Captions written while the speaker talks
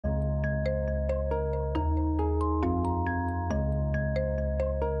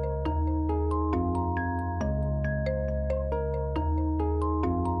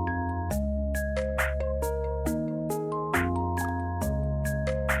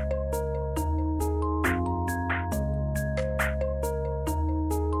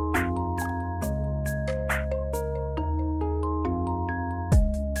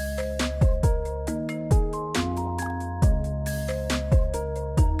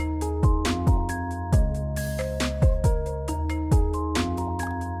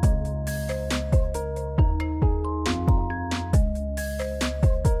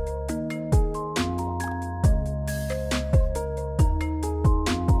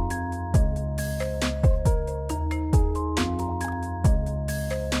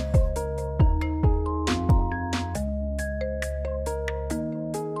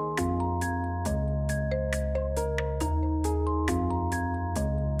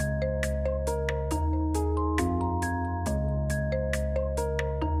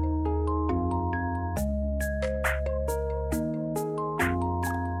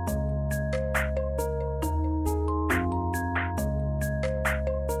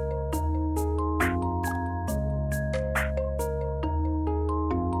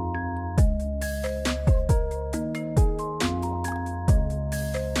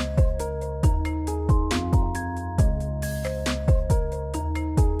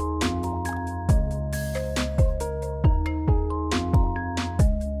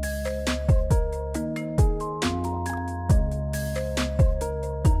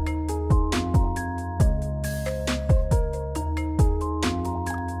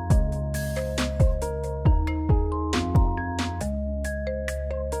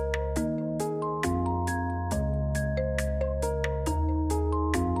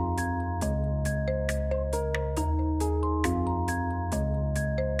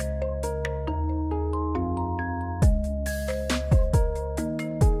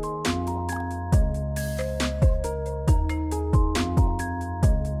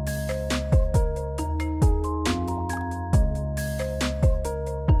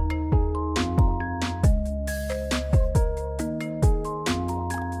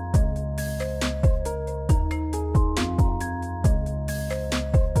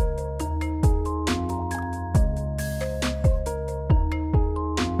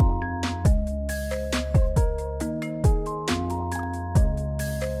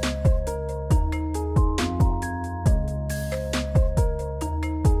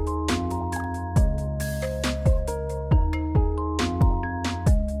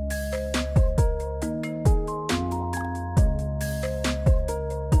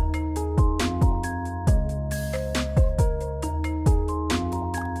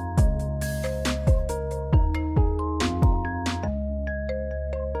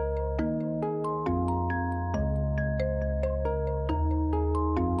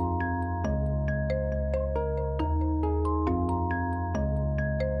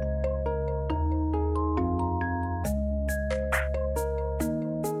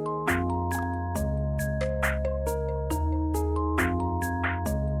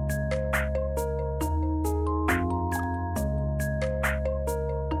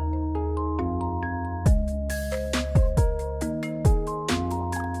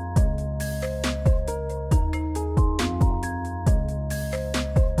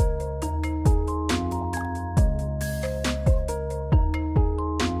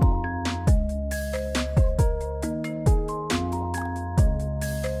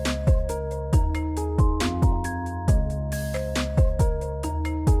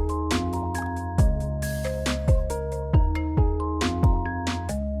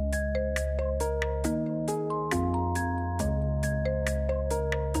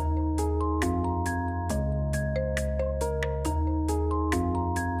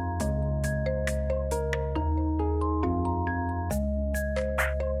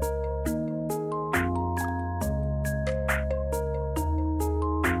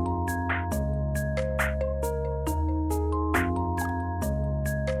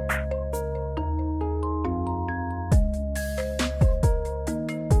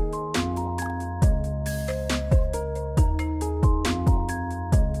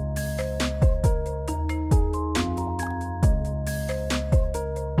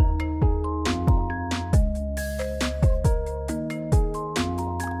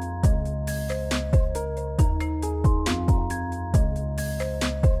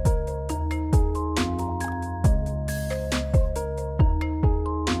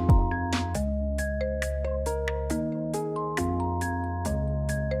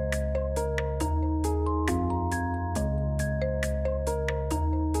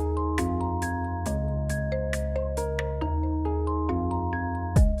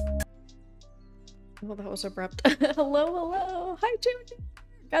was abrupt. Hello, hello. Hi, Jimmy.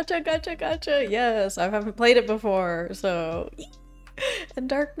 Gotcha, gotcha, gotcha. Yes, I haven't played it before, so. And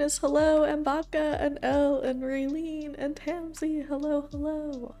Darkness, hello. And Baka, and Elle, and Raylene, and Tamsy, hello,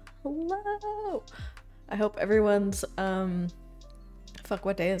 hello. Hello. I hope everyone's, fuck,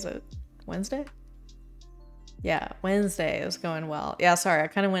 what day is it? Wednesday? Yeah, Wednesday is going well. Yeah, sorry, I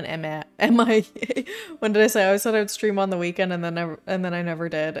kind of went MIA. When did I say? I said I'd stream on the weekend, and then I never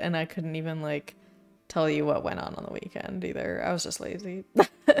did, and I couldn't even like tell you what went on the weekend either. I was just lazy,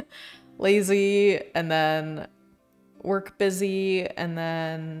 lazy, and then work busy, and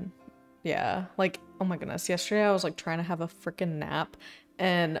then yeah, like oh my goodness, yesterday I was like trying to have a freaking nap,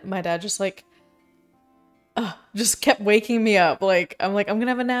 and my dad just kept waking me up. Like I'm gonna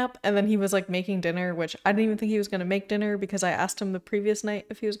have a nap, and then he was like making dinner, which I didn't even think he was gonna make dinner because I asked him the previous night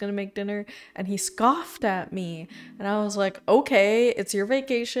if he was gonna make dinner, and he scoffed at me, and I was like, okay, it's your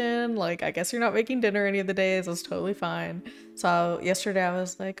vacation, like I guess you're not making dinner any of the days, that's totally fine. So yesterday I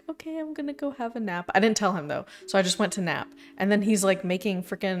was like, okay, I'm gonna go have a nap. I didn't tell him though, so I just went to nap, and then he's like making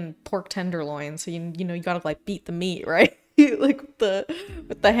freaking pork tenderloin, so you know you gotta like beat the meat, right? Like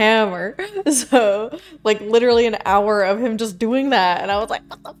with the hammer. So like literally an hour of him just doing that, and I was like,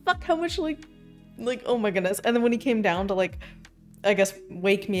 what the fuck, how much like oh my goodness. And then when he came down to like I guess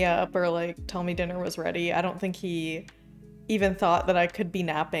wake me up or like tell me dinner was ready, I don't think he even thought that I could be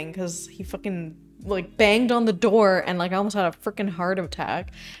napping, because he fucking like banged on the door and like I almost had a freaking heart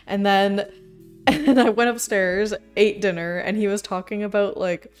attack. And then I went upstairs, ate dinner, and he was talking about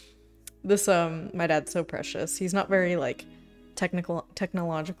like this my dad's so precious. He's not very like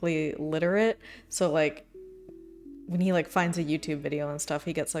technologically literate, so like when he like finds a YouTube video and stuff,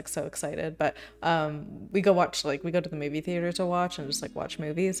 he gets like so excited. But we go to the movie theater to watch and just like watch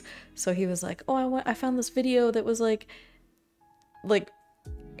movies. So he was like, oh, I found this video that was like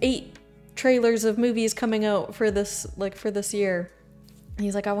 8 trailers of movies coming out for this year. And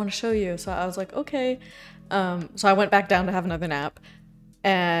he's like, I want to show you. So I was like, okay. So I went back down to have another nap,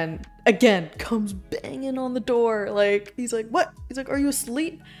 and again comes banging on the door. Like he's like, what? He's like, are you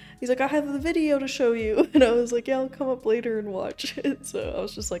asleep? He's like, I have the video to show you. And I was like, yeah, I'll come up later and watch it. So I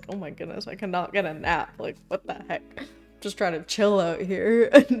was just like, oh my goodness, I cannot get a nap. Like what the heck, just trying to chill out here.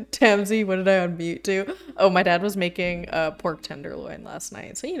 And Tamsy, what did I unmute to? Oh, my dad was making pork tenderloin last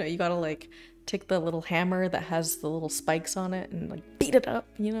night, so you know you gotta like take the little hammer that has the little spikes on it and like beat it up,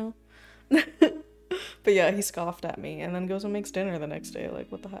 you know. But yeah, he scoffed at me and then goes and makes dinner the next day.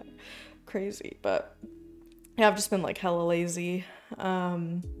 Like, what the heck? Crazy. But yeah, I've just been like hella lazy.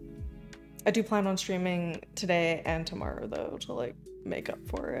 I do plan on streaming today and tomorrow though to like make up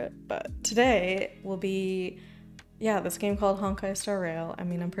for it. But today will be, yeah, this game called Honkai Star Rail. I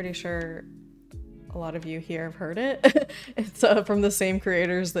mean, I'm pretty sure a lot of you here have heard it. It's from the same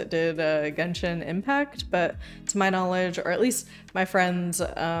creators that did Genshin Impact, but to my knowledge, or at least my friends,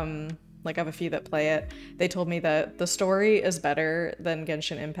 like I have a few that play it, they told me that the story is better than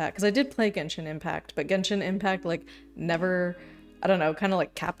Genshin Impact. Because I did play Genshin Impact, but Genshin Impact like never, I don't know, kind of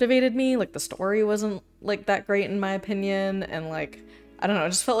like captivated me. Like the story wasn't like that great in my opinion, and like I don't know, it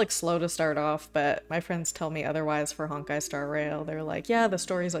just felt like slow to start off. But my friends tell me otherwise for Honkai Star Rail. They're like, yeah, the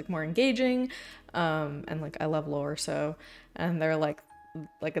story's like more engaging, and like I love lore, so, and they're like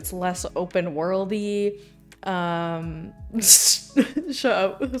it's less open worldy. Shut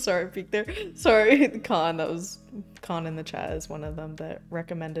up. Sorry, peek there. Sorry, Khan. That was Khan in the chat is one of them that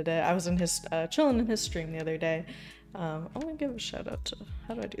recommended it. I was in his chilling in his stream the other day. I want to give a shout out to,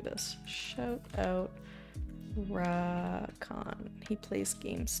 how do I do this? Shout out Khan. He plays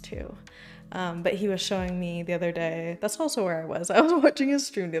games too. But he was showing me the other day. That's also where I was. I was watching his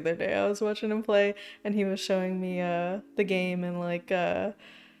stream the other day. I was watching him play, and he was showing me the game and like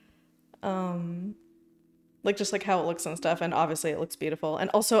just like how it looks and stuff, and obviously it looks beautiful. And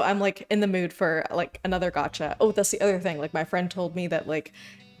also I'm like in the mood for like another gacha. Oh, that's the other thing, like my friend told me that like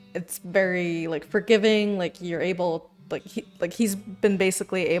it's very like forgiving, like you're able, like he's been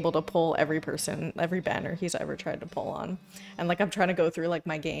basically able to pull every banner he's ever tried to pull on. And like I'm trying to go through like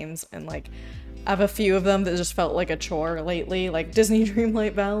my games, and like I have a few of them that just felt like a chore lately, like Disney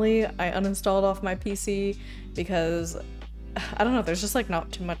Dreamlight Valley. I uninstalled off my PC because I don't know, there's just like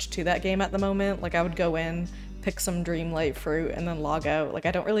not too much to that game at the moment. Like I would go in, pick some Dreamlight fruit, and then log out. Like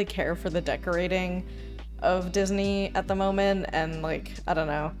I don't really care for the decorating of Disney at the moment, and like I don't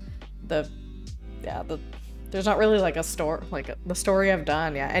know, there's not really like a story, like the story I've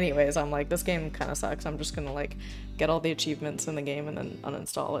done. Yeah, anyways, I'm like, this game kind of sucks. I'm just gonna like get all the achievements in the game and then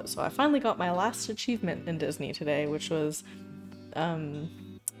uninstall it. So I finally got my last achievement in Disney today, which was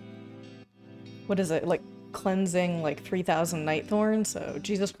what is it, like cleansing like 3,000 night thorns, so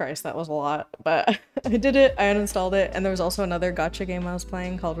Jesus Christ, that was a lot. But I did it, I uninstalled it, and there was also another gacha game I was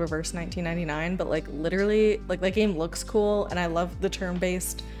playing called Reverse 1999, but like literally, like that game looks cool, and I love the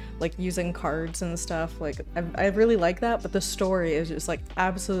turn-based, like using cards and stuff. Like I really like that, but the story is just like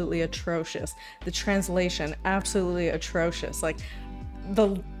absolutely atrocious. The translation, absolutely atrocious. Like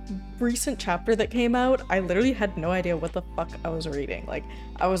the recent chapter that came out, I literally had no idea what the fuck I was reading. Like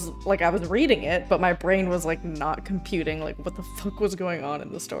I was reading it, but my brain was like not computing like what the fuck was going on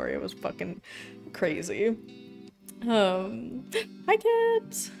in the story. It was fucking crazy. Hi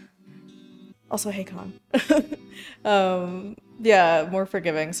kids. Also, hey Con. Yeah, more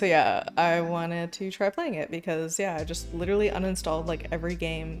forgiving. So yeah, I wanted to try playing it because yeah, I just literally uninstalled like every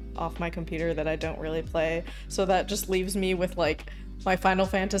game off my computer that I don't really play. So that just leaves me with like my Final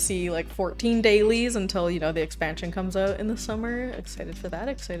Fantasy like 14 dailies until, you know, the expansion comes out in the summer. Excited for that,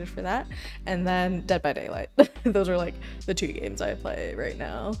 excited for that. And then Dead by Daylight. Those are like the 2 games I play right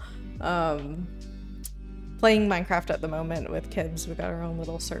now. Playing Minecraft at the moment with kids. We got our own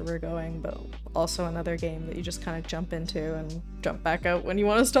little server going, but also another game that you just kind of jump into and jump back out when you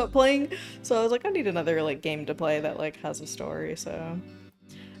want to stop playing. So I was like, I need another like game to play that like has a story. So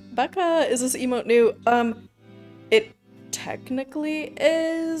Becca, is this emote new? It technically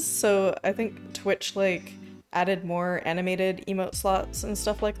is. So I think Twitch like added more animated emote slots and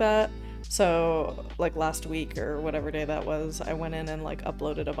stuff like that. So like last week or whatever day that was, I went in and like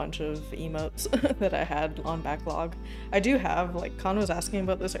uploaded a bunch of emotes that I had on backlog. I do have, like Con was asking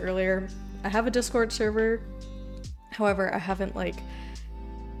about this earlier, I have a Discord server. However, I haven't like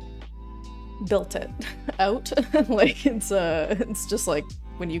built it out. Like it's just like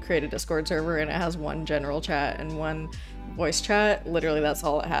when you create a Discord server and it has one general chat and one voice chat, literally that's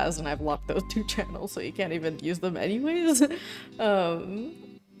all it has, and I've locked those 2 channels so you can't even use them anyways.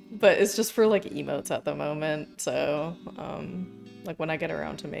 But it's just for like emotes at the moment, so like when I get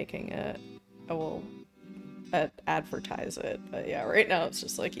around to making it, I will advertise it. But yeah, right now it's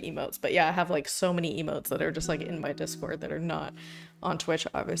just like emotes. But yeah, I have like so many emotes that are just like in my Discord that are not on Twitch,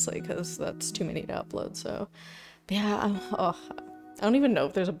 obviously, because that's too many to upload. So but yeah, I don't even know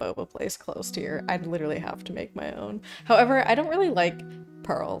if there's a boba place close to here. I'd literally have to make my own. However, I don't really like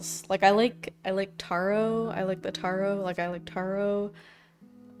pearls. Like I like taro. I like the taro. Like I like taro.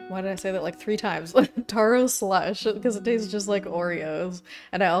 Why did I say that like 3 times? Taro slush, because it tastes just like Oreos.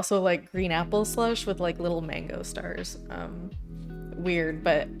 And I also like green apple slush with like little mango stars. Weird,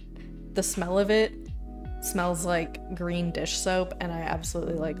 but the smell of it smells like green dish soap, and I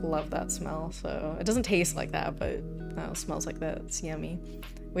absolutely like love that smell. So it doesn't taste like that, but it smells like that. It's yummy.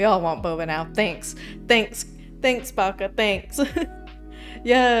 We all want boba now. Thanks, Baka, thanks.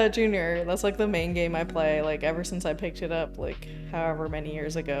 Yeah, Junior, that's like the main game I play, like ever since I picked it up like however many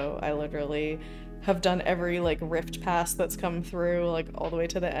years ago. I literally have done every like rift pass that's come through, like all the way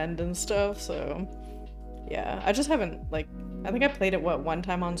to the end and stuff. So yeah, I just haven't like, I think I played it one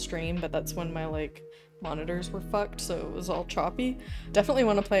time on stream, but that's when my like monitors were fucked, so it was all choppy. Definitely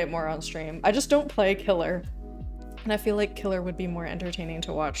want to play it more on stream. I just don't play Killer, and I feel like Killer would be more entertaining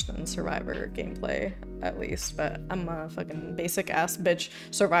to watch than Survivor gameplay, at least. But I'm a fucking basic ass bitch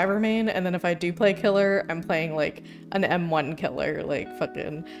Survivor main, and then if I do play Killer, I'm playing like an M1 Killer, like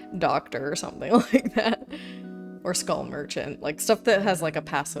fucking Doctor or something like that. Or Skull Merchant, like stuff that has like a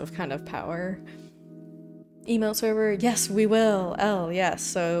passive kind of power. Email server, yes, we will. L, yes.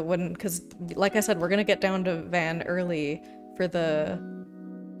 So because like I said, we're gonna get down to Van early for the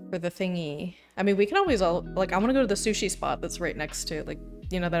thingy. I mean, we can always all, like, I want to go to the sushi spot that's right next to, like,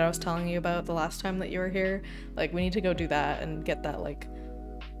 you know, that I was telling you about the last time that you were here. Like, we need to go do that and get that, like,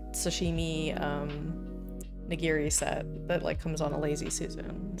 sashimi, nigiri set that, like, comes on a lazy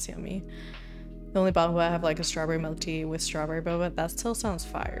Susan. It's yummy. The only boba I have, like, a strawberry milk tea with strawberry boba. That still sounds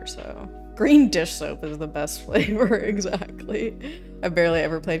fire, so. Green dish soap is the best flavor, exactly. I've barely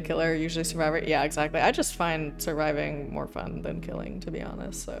ever played Killer, usually Survivor. Yeah, exactly. I just find surviving more fun than killing, to be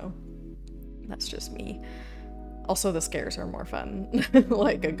honest, so. That's just me. Also, the scares are more fun.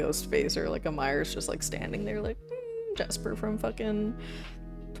 Like a ghost face or like a Myers just like standing there like, Jasper from fucking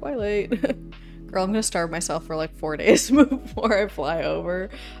Twilight. Girl, I'm gonna starve myself for like 4 days before I fly over.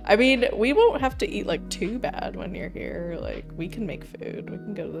 I mean, we won't have to eat like too bad when you're here. Like, we can make food. We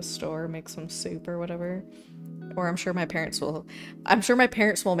can go to the store, make some soup or whatever. Or I'm sure my parents will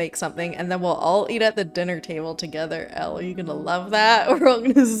make something, and then we'll all eat at the dinner table together. Elle, are you gonna love that? We're all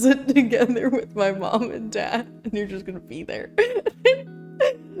gonna sit together with my mom and dad, and you're just gonna be there.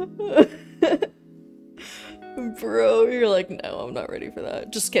 Bro, you're like, no, I'm not ready for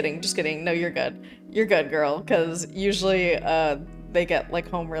that. Just kidding, just kidding. No, you're good. You're good, girl, because usually they get like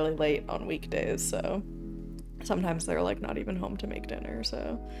home really late on weekdays, so Sometimes they're like not even home to make dinner.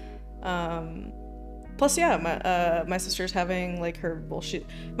 So plus yeah, my sister's having like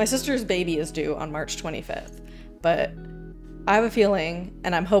my sister's baby is due on March 25th, but I have a feeling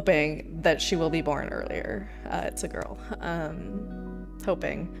and I'm hoping that she will be born earlier. It's a girl.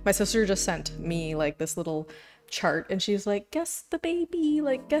 Hoping. My sister just sent me like this little chart and she's like, guess the baby,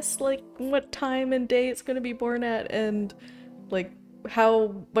 like guess like what time and day it's gonna be born at and like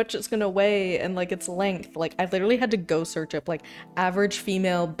how much it's gonna weigh and like its length. Like I literally had to go search up like average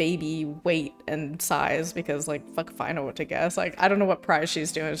female baby weight and size because like fuck if I know what to guess. Like I don't know what prize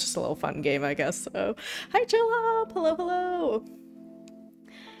she's doing. It's just a little fun game, I guess. So hi Chillop, hello.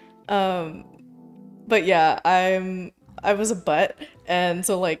 But yeah, I was a butt, and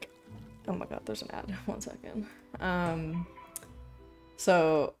so like, oh my god, there's an ad. 1 second.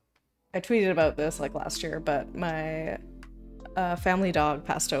 So I tweeted about this like last year, but my family dog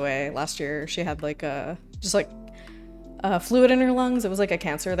passed away last year. She had like just like fluid in her lungs. It was like a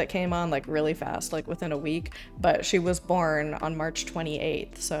cancer that came on like really fast, like within a week, but she was born on March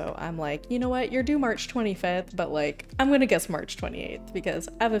 28th. So I'm like, you know what? You're due March 25th, but like, I'm gonna guess March 28th because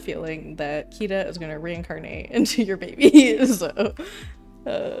I have a feeling that Kita is gonna reincarnate into your baby. So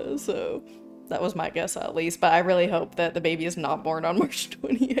that was my guess at least, but I really hope that the baby is not born on March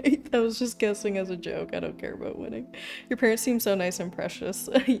 28th. I was just guessing as a joke. I don't care about winning. Your parents seem so nice and precious.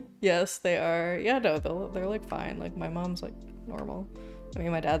 Yes, they are. Yeah, no, they're like fine. Like my mom's like normal. I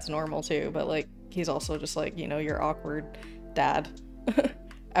mean, my dad's normal too, but like he's also just like, you know, your awkward dad.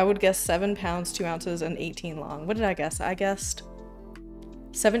 I would guess 7 pounds, 2 ounces, and 18 long. What did I guess? I guessed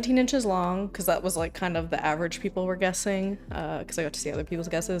 17 inches long because that was like kind of the average people were guessing because I got to see other people's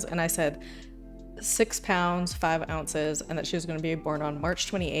guesses, and I said 6 pounds 5 ounces and that she was going to be born on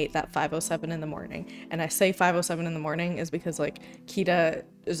March 28th at 5:07 in the morning. And I say 5:07 in the morning is because like Kita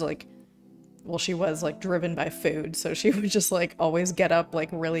is like, well, she was like driven by food, so she would just like always get up like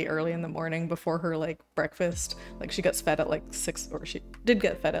really early in the morning before her like breakfast. Like she gets fed at like 6, or she did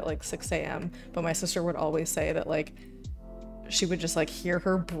get fed at like 6 a.m. but my sister would always say that like she would just like hear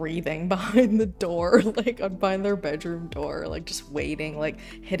her breathing behind the door, like behind their bedroom door, like just waiting, like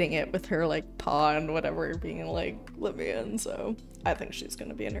hitting it with her like paw and whatever, being like, let me in. So I think she's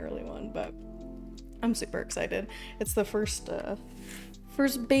gonna be an early one, but I'm super excited. It's the first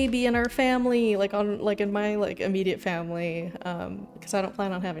baby in our family, like in my like immediate family, because I don't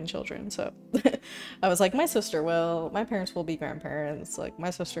plan on having children. So I was like, my sister will, my parents will be grandparents. Like my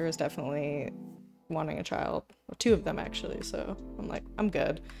sister is definitely wanting a child, 2 of them actually, so I'm like, I'm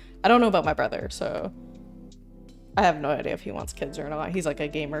good. I don't know about my brother, so I have no idea if he wants kids or not. He's like a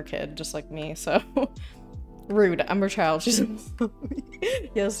gamer kid just like me, so rude. I'm her child. She's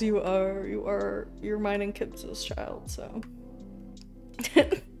yes, you're mine and Kids' child, so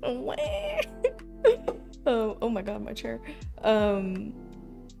oh my god, my chair.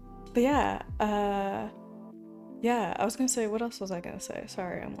 But yeah, I was gonna say, what else was I gonna say?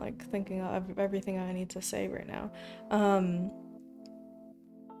 Sorry, I'm like thinking of everything I need to say right now.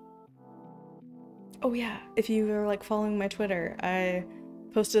 Oh yeah, if you are like following my Twitter, I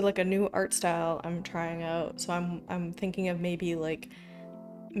posted like a new art style I'm trying out. So I'm thinking of maybe like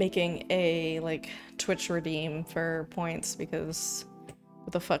making a like Twitch redeem for points, because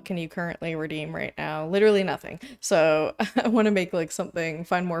what the fuck can you currently redeem right now? Literally nothing. So I want to make like something,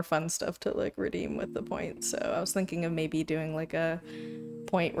 find more fun stuff to like redeem with the points. So I was thinking of maybe doing like a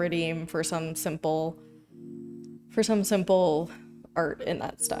point redeem for some simple art in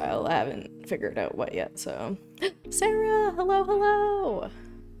that style. I haven't figured out what yet. So Sarah, hello.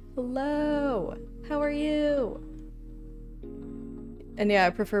 How are you? And yeah, I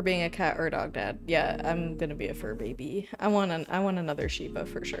prefer being a cat or a dog dad. Yeah, I'm gonna be a fur baby. I want another Shiba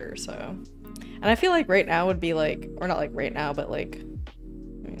for sure. So, and I feel like right now would be like, or not like right now, but like,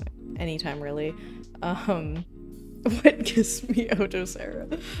 I mean, anytime really. What gives me Ojo Sarah?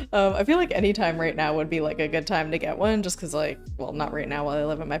 I feel like anytime right now would be like a good time to get one, just because like, well, not right now while I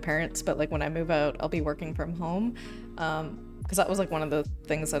live with my parents, but like when I move out, I'll be working from home. Because that was like one of the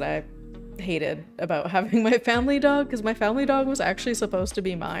things that I hated about having my family dog, because my family dog was actually supposed to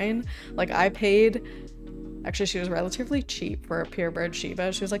be mine. Like I paid, actually she was relatively cheap for a purebred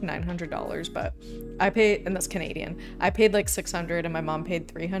Shiba. She was like $900, but I paid, and that's Canadian, I paid like $600 and my mom paid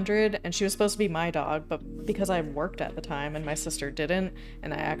 $300, and she was supposed to be my dog, but because I worked at the time and my sister didn't,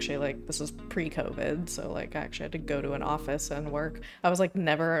 and I actually like, this was pre-COVID, so like I actually had to go to an office and work. I was like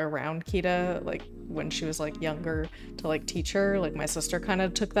never around Kita like when she was like younger to like teach her. Like my sister kind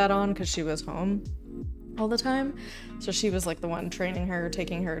of took that on because she was home all the time, so she was like the one training her,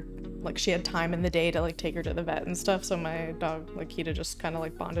 taking her, like she had time in the day to like take her to the vet and stuff. So my dog, like Kita, just kind of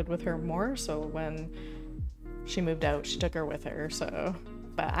like bonded with her more. So when she moved out. She took her with her, so.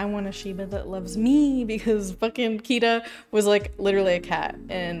 But I want a Shiba that loves me because fucking Kita was like literally a cat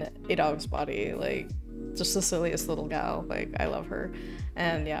in a dog's body. Like, just the silliest little gal. Like, I love her.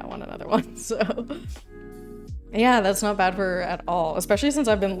 And yeah, I want another one, so. Yeah, that's not bad for her at all. Especially since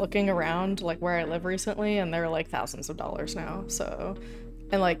I've been looking around like where I live recently and they're like thousands of dollars now, so.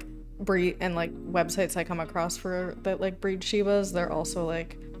 And like breed and like websites I come across for that like breed Shibas, they're also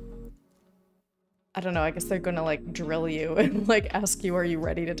like, I don't know, I guess they're gonna like drill you and like ask you, are you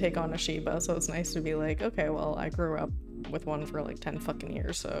ready to take on a Shiba? So it's nice to be like, okay, well, I grew up with one for like 10 fucking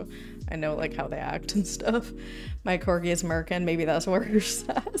years, so I know like how they act and stuff. My corgi is American, maybe that's where her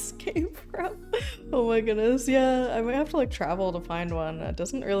sass came from. Oh my goodness, yeah, I might have to like travel to find one. It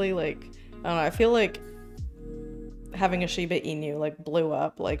doesn't really like, I don't know, I feel like having a Shiba Inu like blew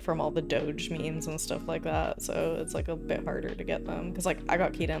up like from all the Doge memes and stuff like that, so it's like a bit harder to get them because like I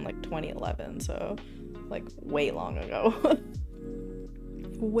got Kita in like 2011, so like way long ago.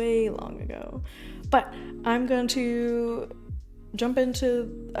 Way long ago. But I'm going to jump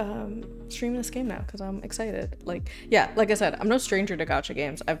into stream this game now because I'm excited. Like, yeah, like I said, I'm no stranger to gacha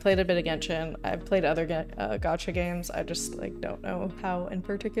games. I've played a bit of Genshin, I've played other gacha games. I just like don't know how in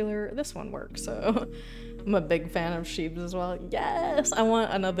particular this one works, so I'm a big fan of Sheebs as well. Yes, I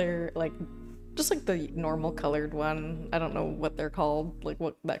want another like just like the normal colored one. I don't know what they're called, like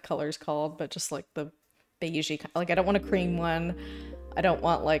what that color's called, but just like the beigey, like I don't want a cream one. I don't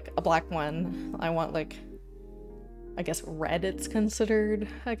want like a black one. I want like, I guess red it's considered,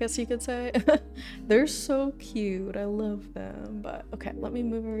 I guess you could say. They're so cute. I love them. But okay, let me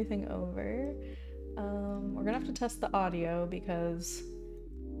move everything over. We're gonna have to test the audio because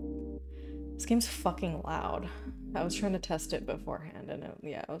this game's fucking loud. I was trying to test it beforehand and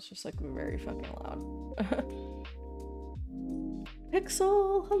yeah, it was just like very fucking loud.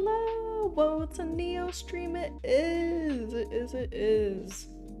 Pixel, hello! Whoa, it's a Neo stream. It is. It is.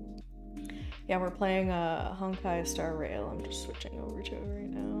 Yeah, we're playing Honkai Star Rail. I'm just switching over to it right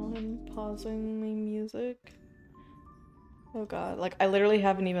now and pausing the music. Oh god, like I literally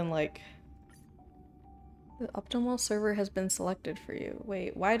haven't even like... The optimal server has been selected for you.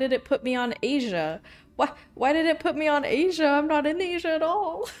 Wait, why did it put me on Asia? Why did it put me on Asia? I'm not in Asia at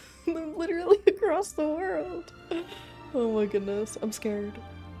all. I'm literally across the world. Oh my goodness, I'm scared.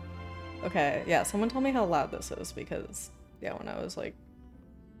 Okay, yeah, someone tell me how loud this is because, yeah, when I was like,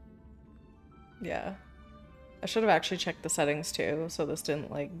 yeah. I should have actually checked the settings too, so this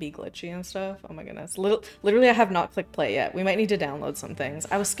didn't like be glitchy and stuff. Oh my goodness. Literally I have not clicked play yet. We might need to download some things.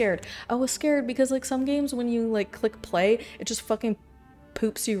 I was scared. I was scared because like some games when you like click play, it just fucking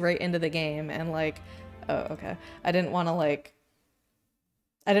poops you right into the game and like, oh, okay. I didn't want to like,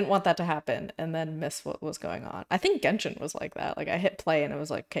 I didn't want that to happen and then miss what was going on. I think Genshin was like that. Like I hit play and it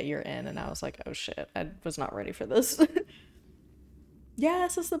was like, okay, you're in, and I was like, oh shit, I was not ready for this.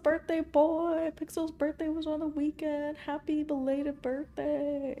 Yes, it's the birthday boy. Pixel's birthday was on the weekend. Happy belated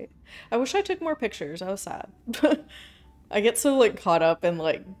birthday. I wish I took more pictures. I was sad. I get so like caught up in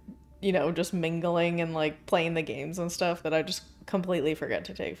like, you know, just mingling and like playing the games and stuff that I just completely forget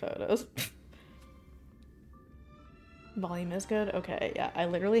to take photos. Volume is good? Okay, yeah. I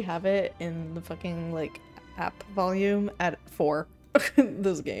literally have it in the fucking like app volume at 4.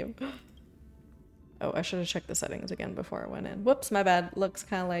 This game. Oh, I should have checked the settings again before I went in. Whoops, my bad. Looks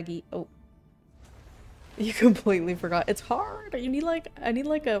kind of laggy. Oh. You completely forgot. It's hard. You need like, I need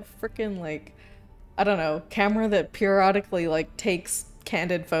like a freaking like, I don't know, camera that periodically like takes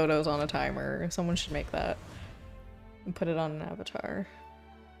candid photos on a timer. Someone should make that and put it on an avatar.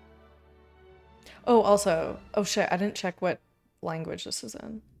 Oh, also, oh shit, I didn't check what language this is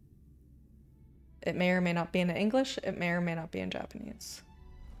in. It may or may not be in English. It may or may not be in Japanese.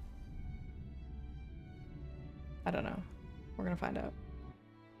 I don't know. We're gonna find out.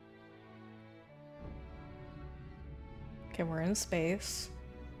 Okay, we're in space.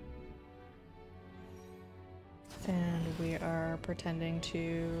 And we are pretending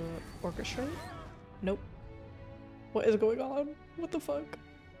to orchestrate? Nope. What is going on? What the fuck?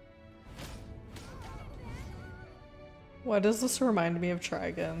 Why does this remind me of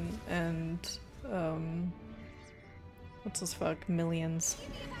Trigun and, what's this fuck? Millions.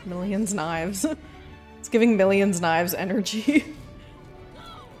 Millions Knives. It's giving Millions Knives energy.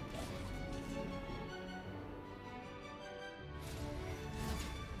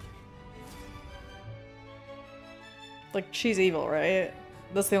 Like, she's evil, right?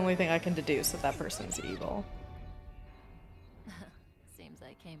 That's the only thing I can deduce, that that person's evil. Seems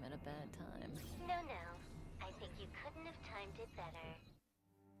I came at a bad time. No. I think you couldn't have timed it better.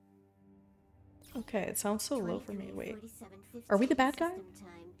 Okay, it sounds so low for me. Wait. Are we the bad guy?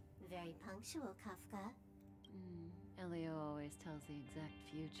 Very punctual, Kafka. Elio always tells the exact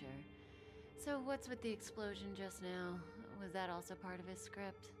future. So what's with the explosion just now? Was that also part of his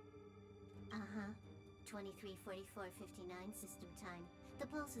script? Uh-huh. 23:44:59 system time. The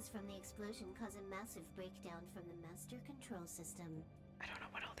pulses from the explosion cause a massive breakdown from the master control system. I don't know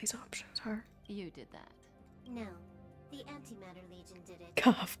what all these options are. You did that. No, the Antimatter Legion did it.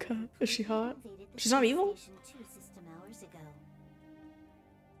 Kafka. Is she hot? Invaded the She's not space evil? station 2 system hours ago.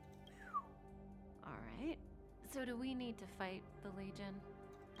 Alright. So do we need to fight the Legion?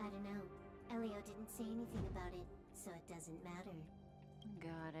 I don't know. Elio didn't say anything about it, so it doesn't matter.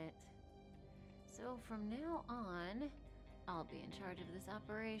 Got it. So from now on, I'll be in charge of this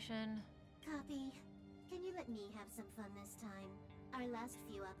operation. Copy. Can you let me have some fun this time? Our last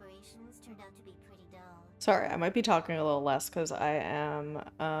few operations turned out to be pretty dull. Sorry, I might be talking a little less because I am,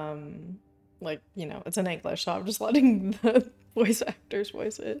 like, you know, it's in English, so I'm just letting the voice actors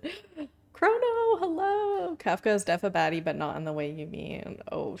voice it. Chrono, hello! Kafka is def a baddie, but not in the way you mean.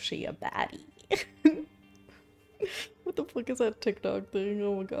 Oh, she a baddie. What the fuck is that TikTok thing?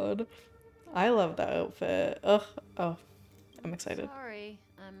 Oh my god. I love that outfit. Ugh. Oh, I'm excited. Sorry,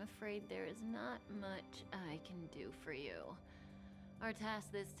 I'm afraid there is not much I can do for you. Our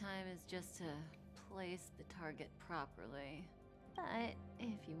task this time is just to place the target properly. But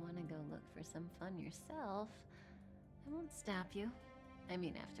if you want to go look for some fun yourself, I won't stop you. I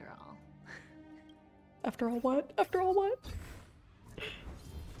mean, after all. After all what? After all what?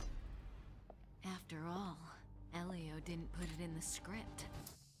 After all, Elio didn't put it in the script.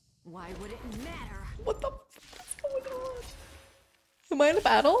 Why would it matter? What the fuck is going on? Am I in a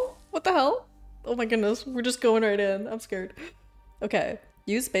battle? What the hell? Oh my goodness, we're just going right in. I'm scared. Okay,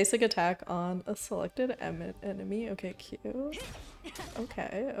 use basic attack on a selected enemy. Okay, cute.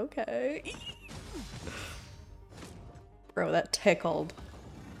 Okay, okay. Bro, that tickled.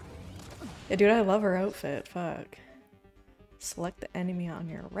 Yeah, dude, I love her outfit. Fuck. Select the enemy on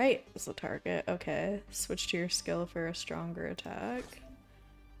your right as the target. Okay. Switch to your skill for a stronger attack.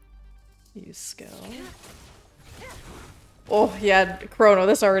 Use skill. Oh, yeah, Chrono,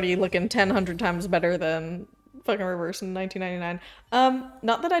 this already looking 100 times better than fucking Reverse in 1999.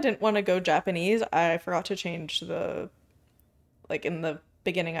 Not that I didn't want to go Japanese. I forgot to change the... Like, in the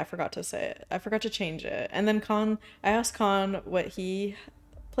beginning, I forgot to say it. I forgot to change it. And then I asked Khan what he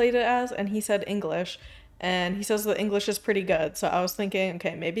played it as, and he said English. And he says the English is pretty good. So I was thinking,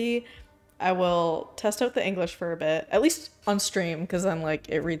 okay, maybe I will test out the English for a bit, at least on stream, because then like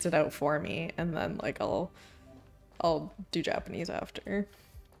it reads it out for me, and then like I'll do Japanese after.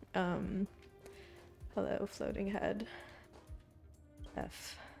 Hello, floating head.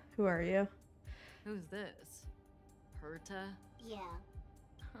 F. Who are you? Who's this? Herta? Yeah.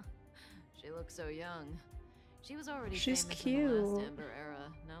 She looks so young. She was already She's famous in the last cute. Ember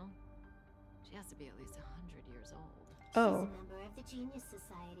era, no? She has to be at least 100 years old. Oh. She's a member of the Genius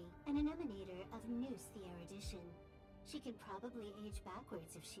Society and an emanator of Noose the Erudition. She could probably age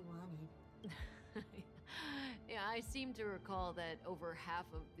backwards if she wanted. Yeah, I seem to recall that over half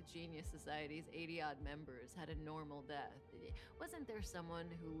of the Genius Society's 80-odd members had a normal death. Wasn't there someone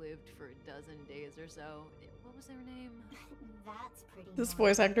who lived for a dozen days or so? What was their name? That's pretty. This normal.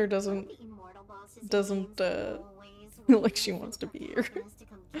 voice actor One of doesn't the immortal bosses in doesn't, games always feel wait like she for wants to be the here. protagonist to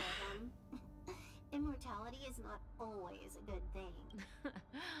come kill them. Immortality is not always a good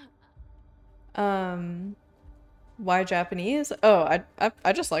thing. Why Japanese? Oh,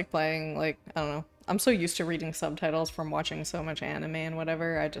 I just like playing, like, I don't know. I'm so used to reading subtitles from watching so much anime and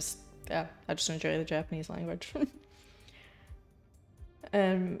whatever. I just enjoy the Japanese language.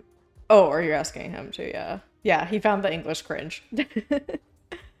 Oh, are you asking him too? Yeah. Yeah, he found the English cringe. I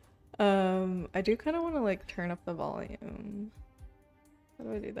do kind of want to like turn up the volume. How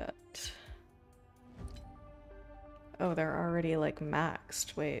do I do that? Oh, they're already like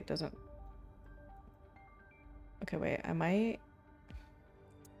maxed. Wait, doesn't... Okay, wait, I might...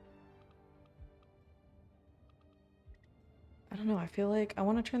 I don't know, I feel like I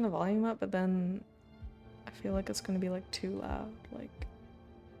want to turn the volume up, but then I feel like it's going to be like too loud. Like,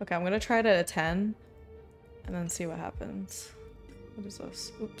 okay, I'm going to try it at a 10 and then see what happens. What is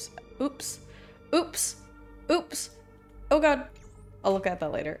this? Oops. Oops. Oops. Oops. Oh god. I'll look at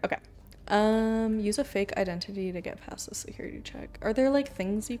that later. Okay. Use a fake identity to get past the security check. Are there like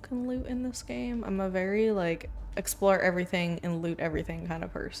things you can loot in this game? I'm a very like explore everything and loot everything kind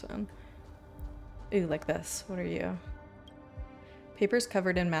of person. Ooh, like this. What are you? Papers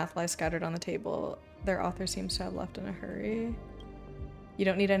covered in math lie scattered on the table. Their author seems to have left in a hurry. You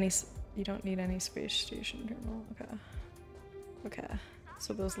don't need any space station journal. Okay. Okay.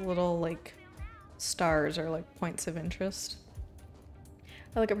 So those little like stars are like points of interest.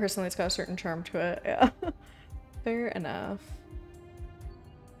 I like it personally, it's got a certain charm to it. Yeah. Fair enough.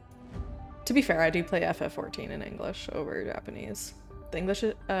 To be fair, I do play FF14 in English over Japanese. The English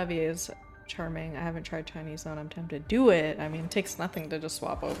VA is charming. I haven't tried Chinese though, and I'm tempted to do it. I mean, it takes nothing to just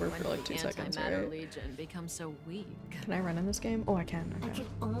swap over for like 2 seconds, right? Legion becomes so weak. Can I run in this game? Oh, I can. I Okay. could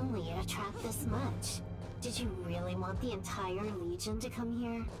only attract this much. Did you really want the entire Legion to come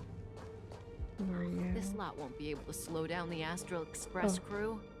here? Where are you? This lot won't be able to slow down the Astral Express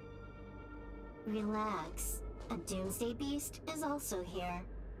crew. Relax. A Doomsday Beast is also here.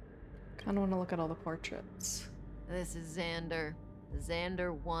 Kind of want to look at all the portraits. This is Xander.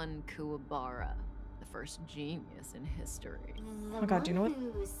 Xander 1 Kuwabara, the first genius in history. The Oh god, do you know what?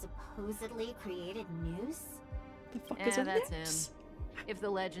 who supposedly created Noose? The fuck is Yeah, a that's Nyx? him. If the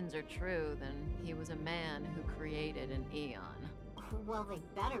legends are true, then he was a man who created an eon. Well, they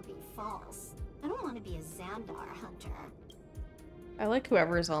better be false. I don't want to be a Xandar hunter. I like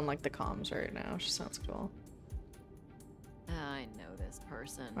whoever is on like the comms right now. She sounds cool. I know this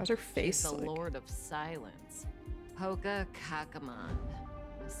person. Why's her face She's the like... Lord of Silence. Hoka Kakamand.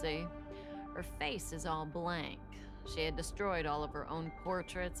 See? Her face is all blank. She had destroyed all of her own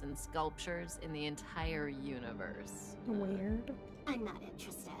portraits and sculptures in the entire universe. Weird. I'm not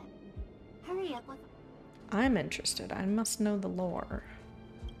interested. Hurry up with... I'm interested. I must know the lore.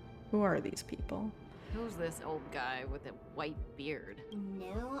 Who are these people? Who's this old guy with a white beard?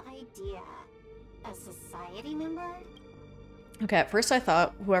 No idea. A society member? Okay, at first I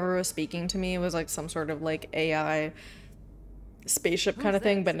thought whoever was speaking to me was like some sort of like AI spaceship kind of Who's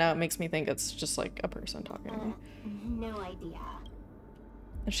thing, this? but now it makes me think it's just like a person talking to me. No idea.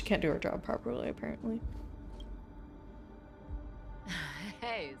 And she can't do her job properly, apparently.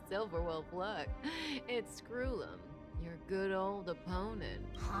 Hey, Silverwolf, look. It's Screwlum, your good old opponent.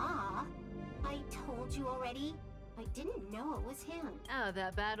 Huh? I told you already. I didn't know it was him. Oh,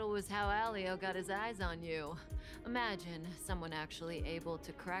 that battle was how Alio got his eyes on you. Imagine someone actually able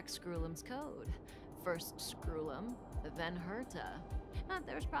to crack Screwlum's code. First Screwlum, then Herta.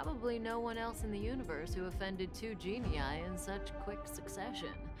 There's probably no one else in the universe who offended 2 genii in such quick succession.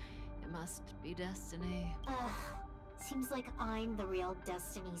 It must be destiny. Seems like I'm the real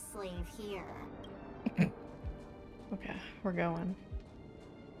Destiny slave here. Okay, we're going.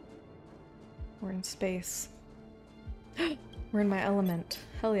 We're in space. We're in my element.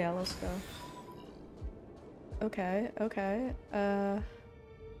 Hell yeah, let's go. Okay, okay.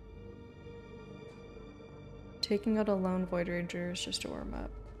 Taking out a lone Void Ranger is just to warm up.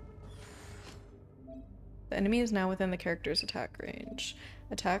 The enemy is now within the character's attack range.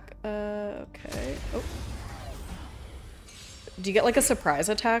 Attack, okay. Oh. Do you get like a surprise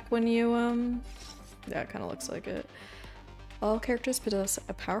attack when you, yeah, it kind of looks like it. All characters possess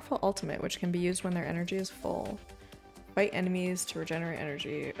a powerful ultimate which can be used when their energy is full. Fight enemies to regenerate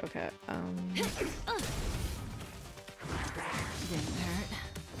energy. Okay, Didn't hurt.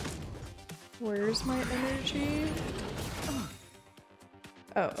 where's my energy?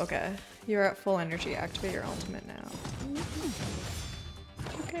 Oh, okay. You're at full energy. Activate your ultimate now.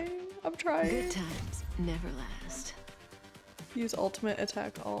 Okay, I'm trying. Good times never last. Use ultimate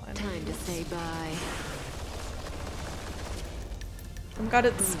attack all enemies. Time to say bye. Oh my god,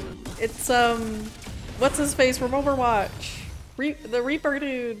 it's what's his face from Overwatch? The Reaper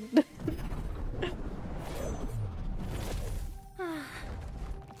dude.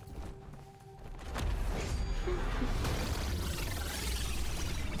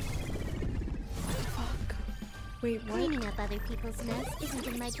 Fuck. Wait, what? Cleaning up other people's mess isn't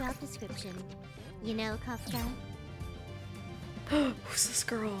in my job description. You know, Kafka? Who's this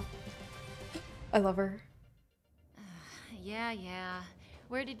girl? I love her. Yeah.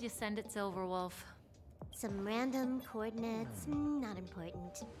 Where did you send it, Silverwolf? Some random coordinates, not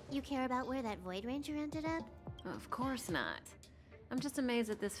important. You care about where that Void Ranger ended up? Of course not. I'm just amazed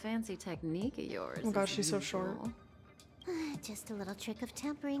at this fancy technique of yours. Oh my gosh, as she's so short. usual. Just a little trick of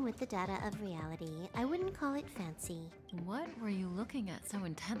tampering with the data of reality. I wouldn't call it fancy. What were you looking at so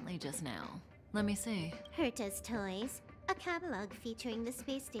intently just now? Let me see. Herta's Toys. A catalog featuring the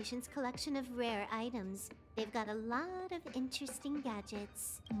space station's collection of rare items. They've got a lot of interesting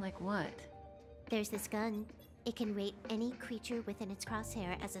gadgets. Like what? There's this gun. It can rate any creature within its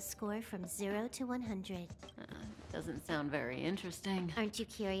crosshair as a score from 0 to 100. Doesn't sound very interesting. Aren't you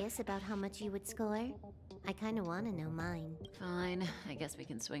curious about how much you would score? I kinda wanna know mine. Fine. I guess we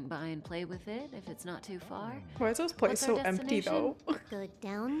can swing by and play with it if it's not too far. Why is this place What's so our empty though? Go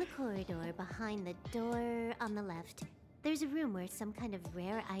down the corridor behind the door on the left. There's a room where some kind of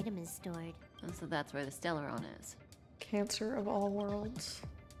rare item is stored. Oh, so that's where the Stellaron is. Cancer of all worlds.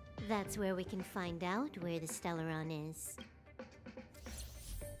 That's where we can find out where the Stellaron is.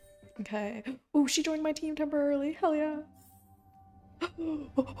 Okay. Oh, she joined my team temporarily. Hell yeah.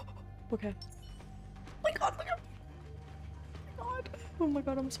 Okay. Oh my god, look at me. Oh my god. Oh my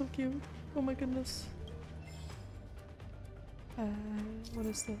god, I'm so cute. Oh my goodness. What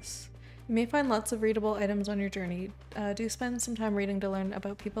is this? You may find lots of readable items on your journey. Do spend some time reading to learn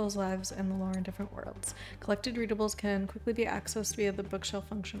about people's lives and the lore in different worlds. Collected readables can quickly be accessed via the bookshelf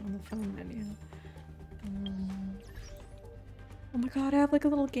function on the phone menu. Oh my god, I have like a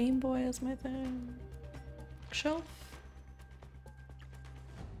little Game Boy as my thing. Shelf?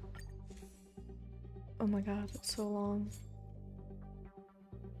 Oh my god, it's so long.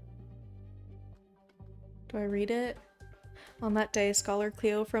 Do I read it? On that day, Scholar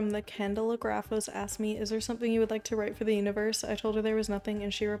Cleo from the Candelagraphos asked me, "Is there something you would like to write for the universe?" I told her there was nothing,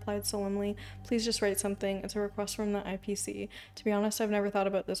 and she replied solemnly, "Please just write something. It's a request from the IPC." To be honest, I've never thought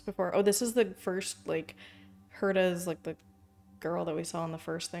about this before. Oh, this is the first, like, Herta's, like, the girl that we saw in the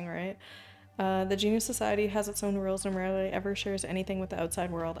first thing, right? The Genius Society has its own rules and rarely ever shares anything with the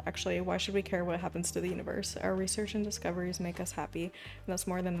outside world. Actually, why should we care what happens to the universe? Our research and discoveries make us happy, and that's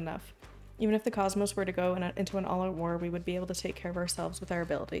more than enough. Even if the cosmos were to go into an all-out war, we would be able to take care of ourselves with our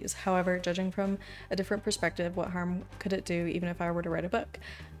abilities. However, judging from a different perspective, what harm could it do even if I were to write a book?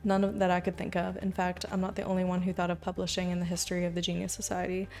 None that I could think of. In fact, I'm not the only one who thought of publishing in the history of the Genius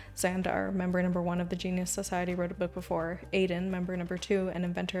Society. Xandar, member number 1 of the Genius Society, wrote a book before. Aiden, member number 2 and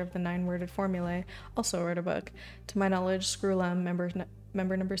inventor of the 9-worded formulae, also wrote a book. To my knowledge, Screwlam, member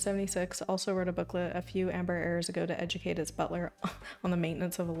number 76, also wrote a booklet a few Amber Eras ago to educate its butler on the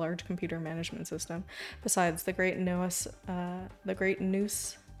maintenance of a large computer management system. Besides, the Great Noose, the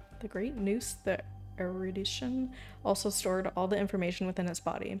erudition, also stored all the information within its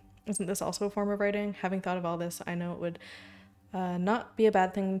body. Isn't this also a form of writing? Having thought of all this, I know it would not be a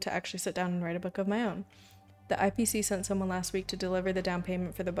bad thing to actually sit down and write a book of my own. The IPC sent someone last week to deliver the down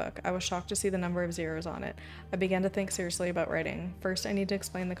payment for the book. I was shocked to see the number of zeros on it. I began to think seriously about writing. First, I need to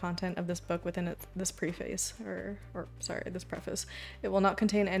explain the content of this book within this preface, this preface. It will not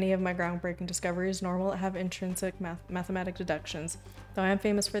contain any of my groundbreaking discoveries, nor will it have intrinsic mathematic deductions. Though I am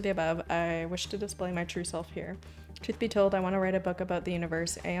famous for the above, I wish to display my true self here. Truth be told, I want to write a book about the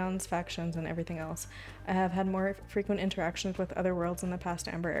universe, aeons, factions, and everything else. I have had more frequent interactions with other worlds in the past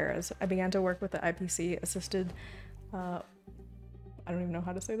Amber Eras. I began to work with the IPC, assisted, I don't even know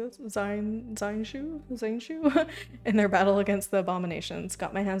how to say this, Zainshu, in their battle against the abominations.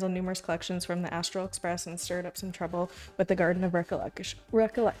 Got my hands on numerous collections from the Astral Express and stirred up some trouble with the Garden of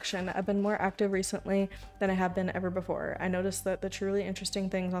Recollection. I've been more active recently than I have been ever before. I noticed that the truly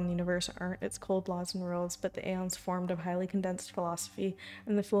interesting things on the universe aren't its cold laws and rules, but the aeons formed of highly condensed philosophy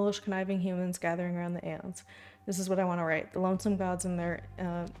and the foolish, conniving humans gathering around the aeons. This is what I want to write. The lonesome gods and their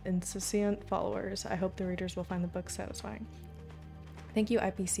insouciant followers. I hope the readers will find the book satisfying. Thank you,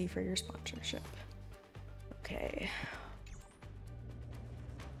 IPC, for your sponsorship. Okay.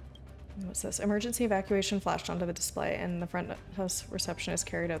 What's this? Emergency evacuation flashed onto the display, and the front house receptionist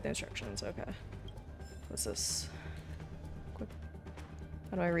carried out the instructions. Okay. What's this? Quick.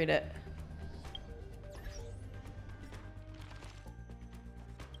 How do I read it?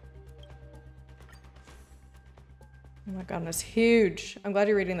 Oh my god, it's huge. I'm glad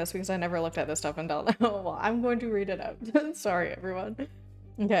you're reading this because I never looked at this stuff until now. Well, I'm going to read it out. Sorry, everyone.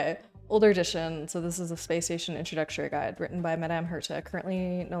 Okay, older edition. So this is a space station introductory guide written by Madame Herta,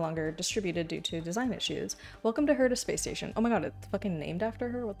 currently no longer distributed due to design issues. Welcome to Herta Space Station. Oh my god, it's fucking named after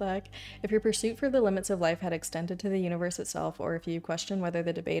her? What the heck? If your pursuit for the limits of life had extended to the universe itself, or if you question whether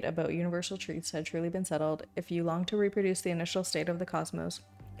the debate about universal truths had truly been settled, if you long to reproduce the initial state of the cosmos,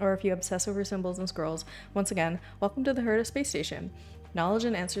 or if you obsess over symbols and scrolls, once again, welcome to the Herta Space Station. Knowledge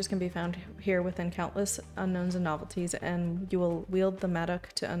and answers can be found here within countless unknowns and novelties, and you will wield the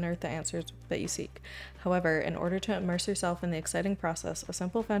mattock to unearth the answers that you seek. However, in order to immerse yourself in the exciting process, a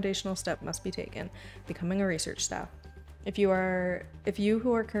simple foundational step must be taken: becoming a research staff. If you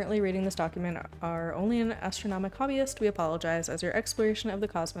who are currently reading this document are only an astronomic hobbyist, we apologize, as your exploration of the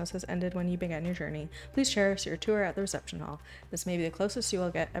cosmos has ended when you began your journey. Please cherish your tour at the reception hall. This may be the closest you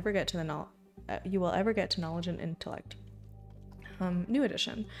will ever get to knowledge and intellect. New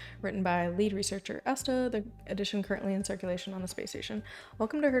edition, written by lead researcher Asta, the edition currently in circulation on the space station.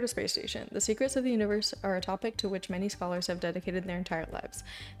 Welcome to Herta Space Station. The secrets of the universe are a topic to which many scholars have dedicated their entire lives.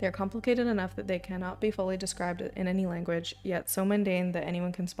 They are complicated enough that they cannot be fully described in any language, yet so mundane that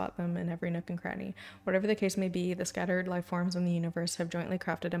anyone can spot them in every nook and cranny. Whatever the case may be, the scattered life forms in the universe have jointly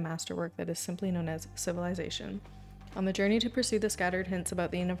crafted a masterwork that is simply known as civilization. On the journey to pursue the scattered hints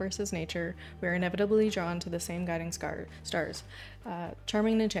about the universe's nature, we are inevitably drawn to the same guiding stars.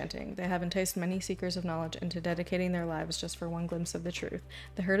 Charming and enchanting, they have enticed many seekers of knowledge into dedicating their lives just for one glimpse of the truth.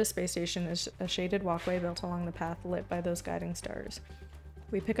 The Herta space station is a shaded walkway built along the path lit by those guiding stars.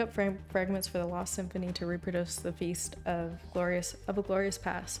 We pick up fragments for the Lost Symphony to reproduce the feast of a glorious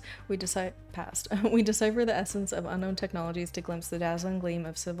past. We decipher the essence of unknown technologies to glimpse the dazzling gleam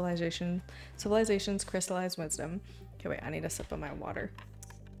of civilization's crystallized wisdom. Okay, wait, I need a sip of my water.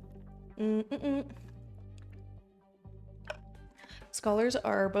 Scholars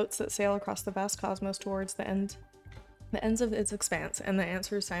are boats that sail across the vast cosmos towards the ends of its expanse, and the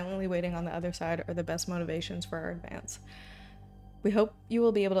answers silently waiting on the other side are the best motivations for our advance. We hope you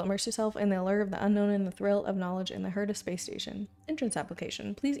will be able to immerse yourself in the allure of the unknown and the thrill of knowledge in the Herta space station. Entrance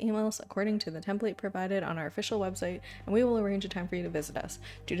application. Please email us according to the template provided on our official website, and we will arrange a time for you to visit us.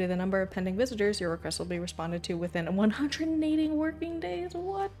 Due to the number of pending visitors, your request will be responded to within 180 working days.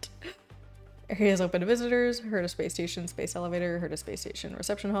 What? Areas open to visitors: Herta space station, space elevator, Herta space station,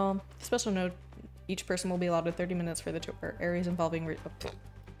 reception hall. Special note: each person will be allotted 30 minutes for the tour. Areas involving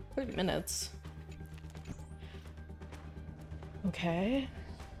 30 minutes. Okay.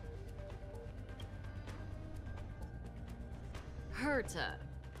 Herta.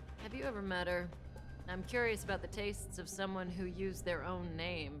 Have you ever met her? I'm curious about the tastes of someone who used their own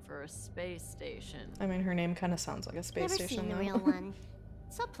name for a space station. I mean, her name kind of sounds like a space station. Never seen the real one.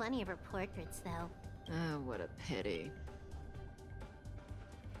 Saw plenty of her portraits, though. Oh, what a pity.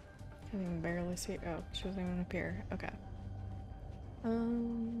 Can't even barely see. Oh, she doesn't even appear. Okay. Where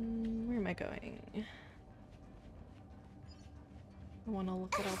am I going? I want to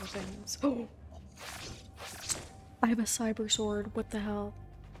look at all the things. Oh! I have a cyber sword. What the hell?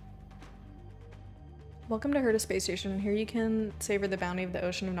 Welcome to Herta Space Station. Here you can savor the bounty of the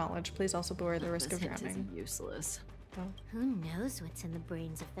ocean of knowledge. Please also beware the risk of drowning. Useless. Oh. Who knows what's in the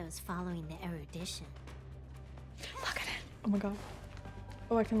brains of those following the erudition? Look at it! Oh my god.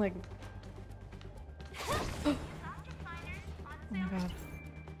 Oh, I can like... Oh my god.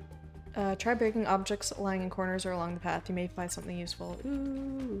 Try breaking objects lying in corners or along the path. You may find something useful.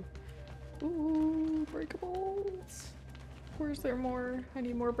 Ooh. Ooh, breakables. Where's there more? I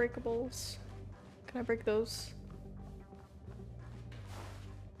need more breakables. Can I break those?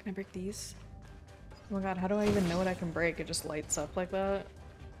 Can I break these? Oh my god, how do I even know what I can break? It just lights up like that?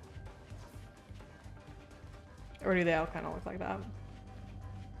 Or do they all kind of look like that?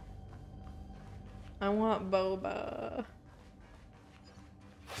 I want boba.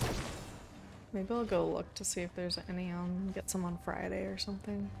 Maybe I'll go look to see if there's any get some on Friday or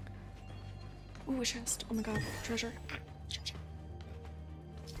something. Ooh, a chest. Oh my god, treasure. Treasure.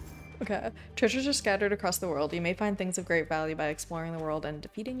 Okay, treasures are scattered across the world. You may find things of great value by exploring the world and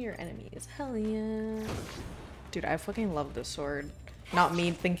defeating your enemies. Hell yeah. Dude, I fucking love this sword. Not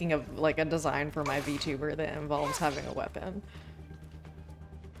me thinking of like a design for my VTuber that involves having a weapon.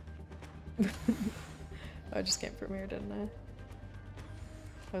 I just came from here, didn't I?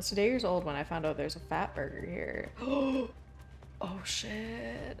 I was today years old when I found out there's a fat burger here. Oh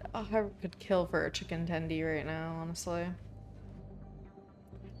shit. Oh, I could kill for a chicken tendy right now, honestly.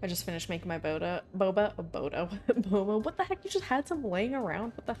 I just finished making my boba. Boba? What the heck? You just had some laying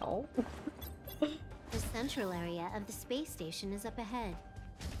around? What the hell? The central area of the space station is up ahead.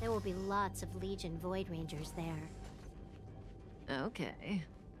 There will be lots of Legion Void Rangers there. Okay.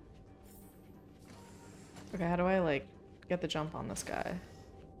 Okay, how do I like get the jump on this guy?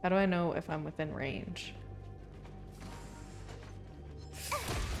 How do I know if I'm within range?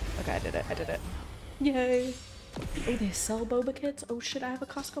 Okay, I did it. I did it. Yay! Oh, they sell boba kits? Oh shit, I have a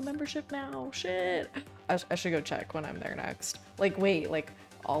Costco membership now. Shit! I should go check when I'm there next. Like, wait, like,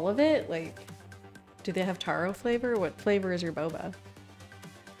 all of it? Like, do they have taro flavor? What flavor is your boba?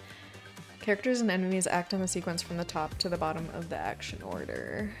 Characters and enemies act in a sequence from the top to the bottom of the action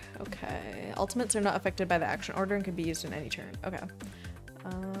order. Okay. Ultimates are not affected by the action order and can be used in any turn. Okay.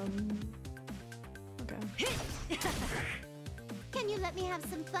 Okay. Can you let me have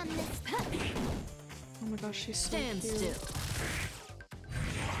some fun this time? Oh my gosh, she's so Stand cute. still.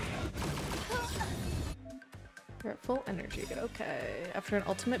 You're at full energy. Okay. After an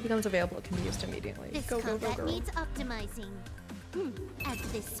ultimate becomes available, it can be used immediately. This Go, go, go, combat girl. needs optimizing. At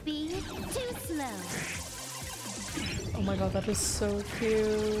this speed, too slow. Oh my god, that is so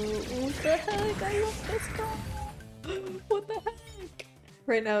cute. What the heck? I love this guy. What the heck?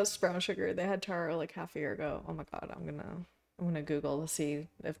 Right now it's brown sugar. They had taro like half a year ago. Oh my god, I'm gonna Google to see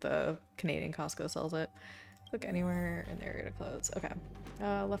if the Canadian Costco sells it. Click anywhere in the area to close. Okay.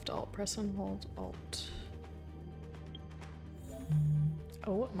 Left alt, press and hold alt.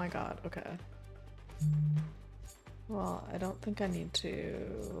 Oh my god, okay. Well, I don't think I need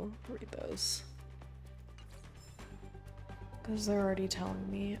to read those. Because they're already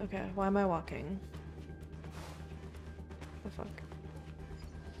telling me. Okay, why am I walking? The fuck?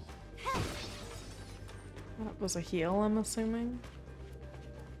 That was a heal, I'm assuming.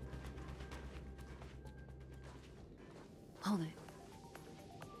 Hold it.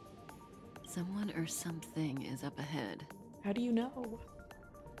 Someone or something is up ahead. How do you know?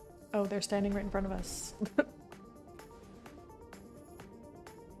 Oh, they're standing right in front of us.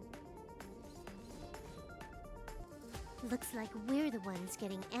 Looks like we're the ones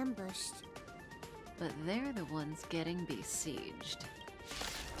getting ambushed. But they're the ones getting besieged.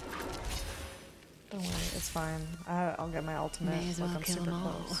 Don't worry, it's fine. I'll get my ultimate. May as Like well I'm kill super them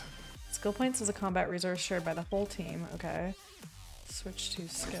all. close. Skill points is a combat resource shared by the whole team. Okay. Switch to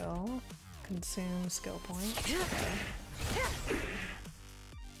skill. Consume skill point. Okay.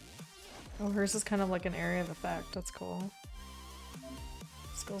 Oh, hers is kind of like an area of effect. That's cool.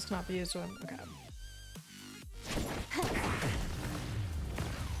 Skills cannot be used when. Okay.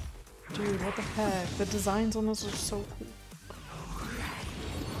 Dude, what the heck? The designs on this are so cool.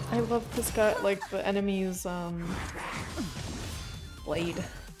 I love this guy, like the enemy's blade.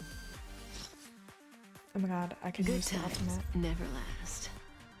 Oh my god, I can Good use the times ultimate. never last.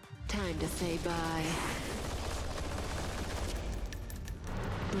 Time to say bye.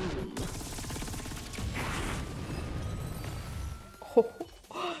 Boom. Oh,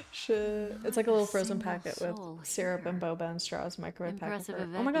 shit. It's like a little frozen Single packet with soul syrup and here. boba and straws, microwave packet.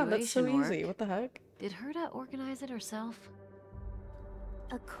 Impressive Oh my god, that's so evacuation easy. work. What the heck? Did Herta organize it herself?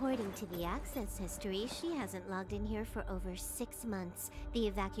 According to the access history, she hasn't logged in here for over 6 months. The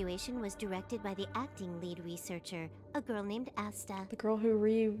evacuation was directed by the acting lead researcher, a girl named Asta. The girl who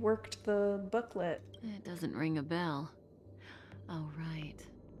reworked the booklet. It doesn't ring a bell. Oh, right.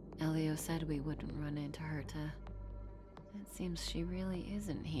 Elio said we wouldn't run into Herta. It seems she really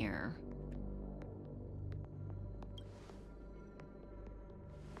isn't here.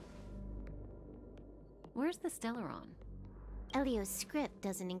 Where's the Stellaron? Elio's script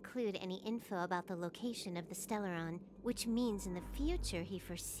doesn't include any info about the location of the Stellaron, which means in the future he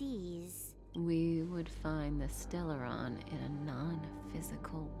foresees... We would find the Stellaron in a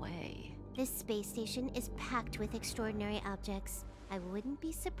non-physical way. This space station is packed with extraordinary objects. I wouldn't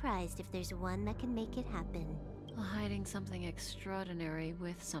be surprised if there's one that can make it happen. Hiding something extraordinary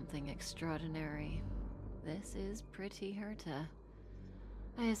with something extraordinary. This is pretty Herta.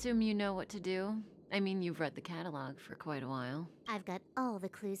 I assume you know what to do. I mean, you've read the catalog for quite a while. I've got all the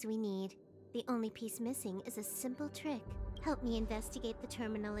clues we need. The only piece missing is a simple trick. Help me investigate the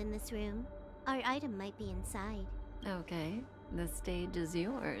terminal in this room. Our item might be inside. Okay, the stage is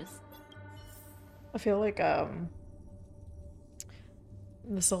yours. I feel like the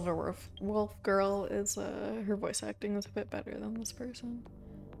Silver Wolf girl is her voice acting is a bit better than this person.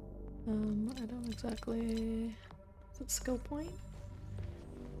 I don't exactly. Is it skill point?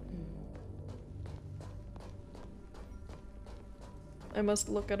 I must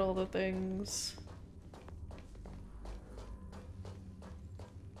look at all the things.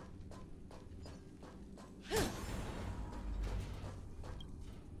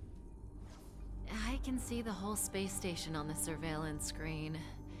 I can see the whole space station on the surveillance screen,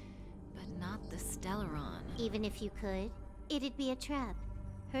 but not the Stellaron. Even if you could, it'd be a trap.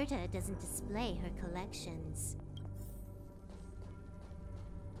 Herta doesn't display her collections.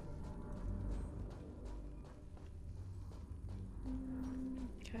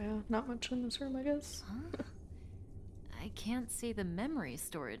 Okay, not much in this room, I guess. Huh? I can't see the memory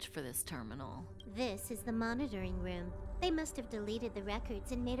storage for this terminal. This is the monitoring room. They must have deleted the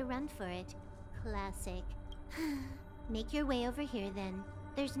records and made a run for it. Classic. Make your way over here then.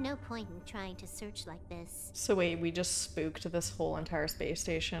 There's no point in trying to search like this. So wait, we just spooked this whole entire space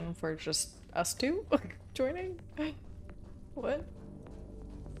station for just us two joining? What?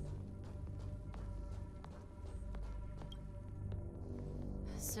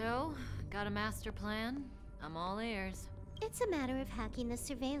 So, got a master plan? I'm all ears. It's a matter of hacking the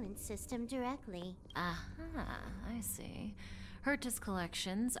surveillance system directly. Aha, I see. Herta's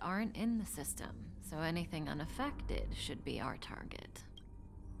collections aren't in the system, so anything unaffected should be our target.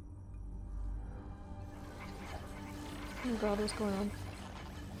 Oh god, what's going on?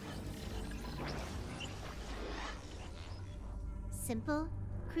 Simple,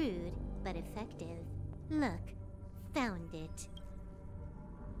 crude, but effective. Look, found it.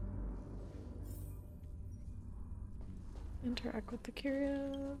 Interact with the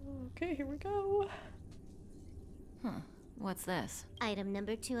curio. Okay, here we go. Huh, what's this? Item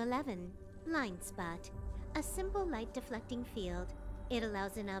number 211, Line Spot. A simple light deflecting field. It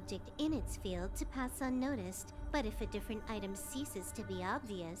allows an object in its field to pass unnoticed, but if a different item ceases to be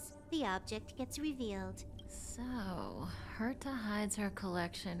obvious, the object gets revealed. So, Herta hides her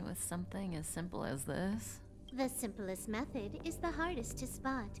collection with something as simple as this? The simplest method is the hardest to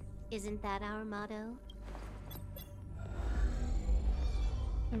spot. Isn't that our motto?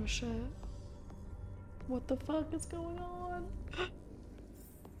 Oh shit. What the fuck is going on?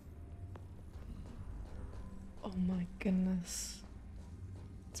 Oh my goodness.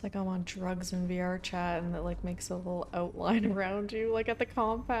 It's like I'm on drugs in VR chat and it like makes a little outline around you, like at the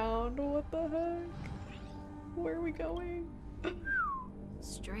compound. What the heck? Where are we going?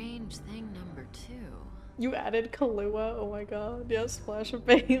 Strange thing number 2. You added Kahlua? Oh my god. Yes, Splash of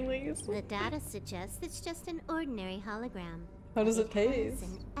Baileys. The data suggests it's just an ordinary hologram. How does it Has taste?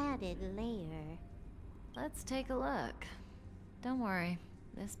 an added layer. Let's take a look. Don't worry,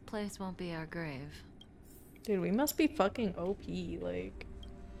 this place won't be our grave. Dude, we must be fucking OP, like.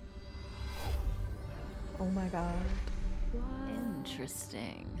 Oh my god. What?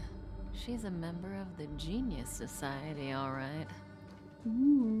 Interesting. She's a member of the Genius Society, alright.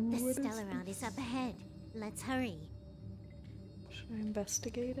 Ooh, The what is Stellaron is up ahead. Let's hurry. Should I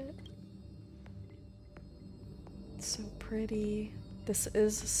investigate it? It's so pretty. This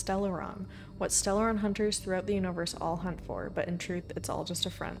is Stellaron. What Stellaron hunters throughout the universe all hunt for, but in truth, it's all just a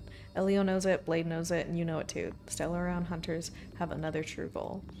front. Elio knows it, Blade knows it, and you know it too. Stellaron hunters have another true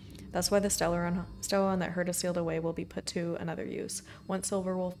goal. That's why the Stellaron that Herta sealed away will be put to another use. Once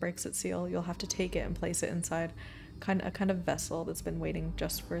Silverwolf breaks its seal, you'll have to take it and place it inside a kind of vessel that's been waiting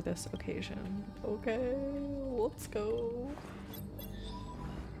just for this occasion. Okay, let's go.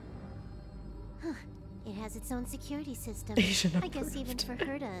 It has its own security system. Asian I guess even approved. for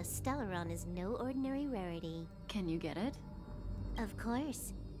Herta, Stellaron is no ordinary rarity. Can you get it? Of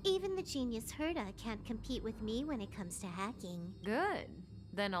course. Even the genius Herta can't compete with me when it comes to hacking. Good.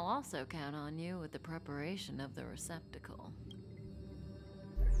 Then I'll also count on you with the preparation of the receptacle.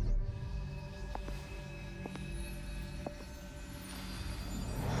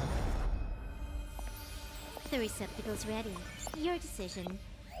 The receptacle's ready. Your decision.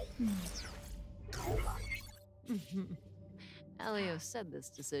 Elio said this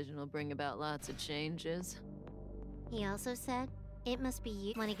decision will bring about lots of changes. He also said, it must be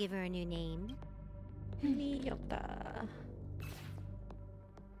you. Want to give her a new name? Miyota.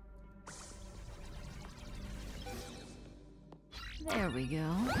 There we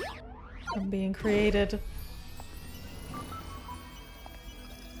go. I'm being created.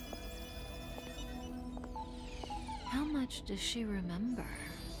 How much does she remember?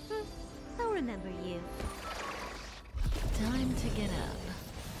 I'll remember you. Time to get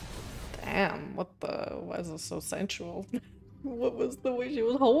up. Damn, what the? Why is this so sensual? What was the way she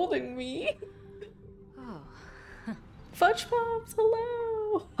was holding me? Oh, Fudge Pops,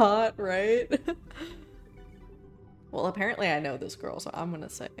 hello! Hot, right? Well, apparently I know this girl, so I'm gonna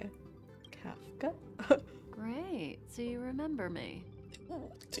say Kafka. great. So you remember me.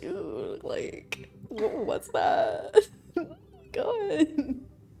 Dude, like, what's that? Good.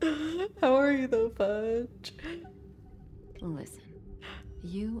 How are you though, Fudge? Listen,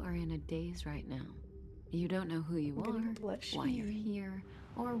 you are in a daze right now. You don't know who you I'm getting are, blushy. why you're here,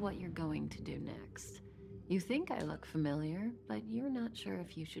 or what you're going to do next. You think I look familiar, but you're not sure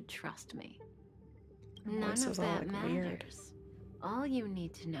if you should trust me. Your None voice of is all, that like, weird. matters. All you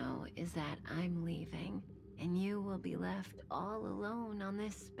need to know is that I'm leaving, and you will be left all alone on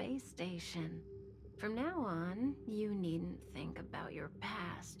this space station. From now on, you needn't think about your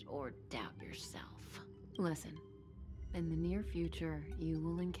past or doubt yourself. Listen, in the near future, you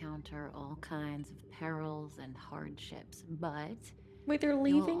will encounter all kinds of perils and hardships, but Wait, they're you'll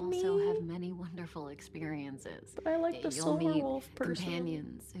leaving me? also have many wonderful experiences. But I like the You'll meet Silverwolf person.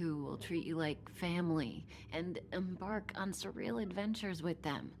 companions who will treat you like family and embark on surreal adventures with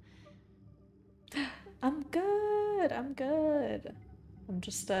them. I'm good. I'm good. I'm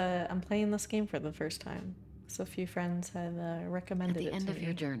just I'm playing this game for the first time. So a few friends have At recommended the it end to of me.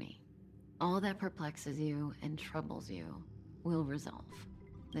 your journey, all that perplexes you and troubles you will resolve.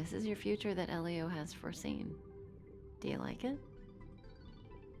 This is your future that Elio has foreseen. Do you like it?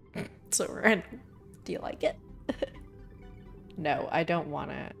 So random. Do you like it? No, I don't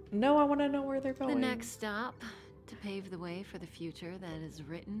want it. No, I want to know where they're going. The next stop to pave the way for the future that is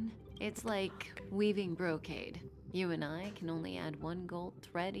written. It's like weaving brocade. You and I can only add one gold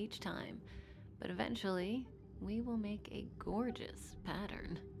thread each time, but eventually we will make a gorgeous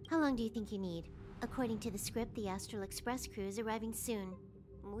pattern. How long do you think you need? According to the script, the Astral Express crew is arriving soon.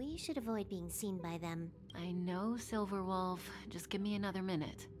 We should avoid being seen by them. I know, Silverwolf. Just give me another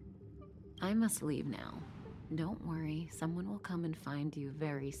minute. I must leave now. Don't worry, someone will come and find you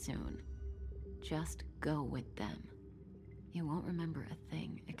very soon. Just go with them. You won't remember a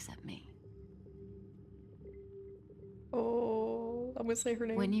thing except me. Oh, I'm gonna say her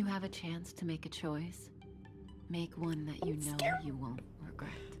name. When you have a chance to make a choice, make one that you know you won't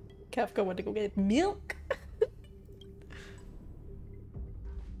regret. Kafka went to go get milk.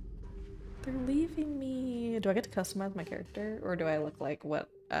 They're leaving me. Do I get to customize my character, or do I look like what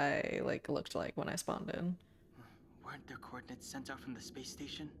I looked like when I spawned in? Weren't their coordinates sent out from the space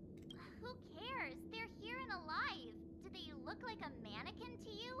station? Who cares? They're here and alive. Do they look like a mannequin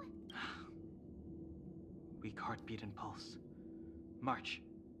to you? Weak heartbeat and pulse. March,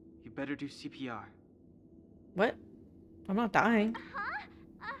 you better do CPR. What? I'm not dying. Huh?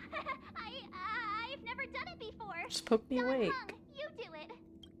 I've never done it before. Just poke me awake. Hung, you do it.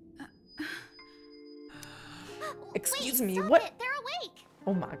 Excuse Wait, me, stop what? It. They're awake.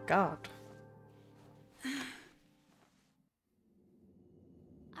 Oh my god.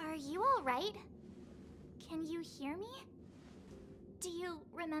 Are you all right? Can you hear me? Do you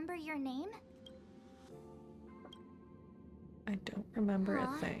remember your name? I don't remember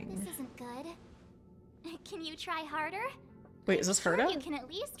Aw, a thing. This isn't good. Can you try harder? Wait, is this Sure, Herta? you can at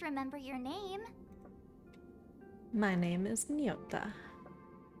least remember your name. My name is Nyota.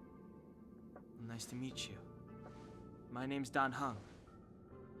 Nice to meet you. My name's Dan Hung,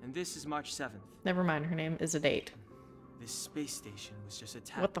 and this is March 7th. Never mind, her name is a date. This space station was just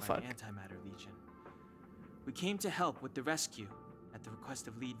attacked What the by fuck? the Antimatter Legion. We came to help with the rescue at the request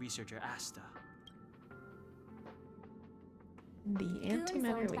of lead researcher Asta. The Goons Antimatter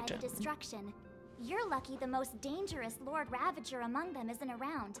owned by the Legion. destruction. You're lucky the most dangerous Lord Ravager among them isn't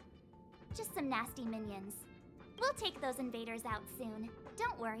around. Just some nasty minions. We'll take those invaders out soon.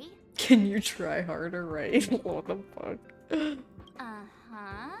 Don't worry. Can you try harder, right? What the fuck?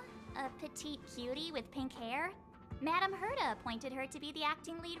 Uh-huh. A petite cutie with pink hair? Madame Herta appointed her to be the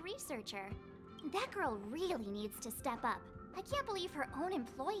acting lead researcher. That girl really needs to step up. I can't believe her own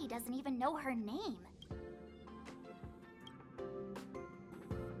employee doesn't even know her name.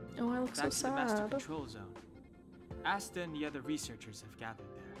 Oh, I look so Back to the Master sad. Control Zone. Asta and the other researchers have gathered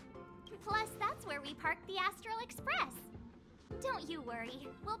there. Plus, that's where we parked the Astral Express. Don't you worry.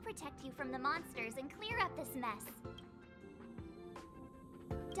 We'll protect you from the monsters and clear up this mess.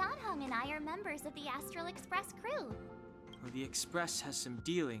 Dan Hung and I are members of the Astral Express crew. Well, the Express has some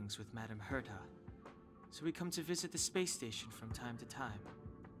dealings with Madame Herta, so we come to visit the space station from time to time.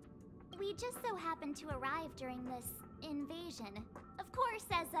 We just so happened to arrive during this invasion. Of course,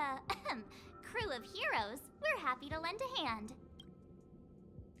 as a crew of heroes, we're happy to lend a hand.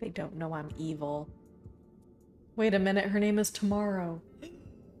 They don't know I'm evil. Wait a minute, her name is Tomorrow.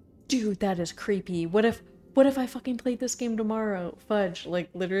 Dude, that is creepy. What if I fucking played this game tomorrow? Fudge, like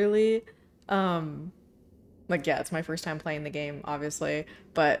literally, like yeah, it's my first time playing the game, obviously,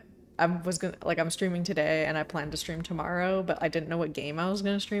 but I'm streaming today and I planned to stream tomorrow, but I didn't know what game I was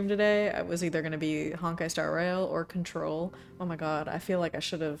gonna stream today. I was either gonna be Honkai Star Rail or Control. Oh my god, I feel like I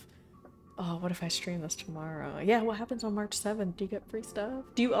should have. Oh, what if I stream this tomorrow? Yeah, what happens on March 7th? Do you get free stuff?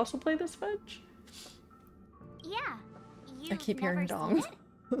 Do you also play this, Fudge? Yeah. I keep never hearing seen dongs.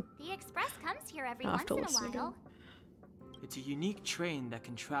 it? The Express comes here every I'll have once to in a listen again. while. It's a unique train that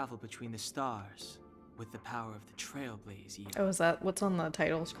can travel between the stars with the power of the Trailblaze even. Oh, is that what's on the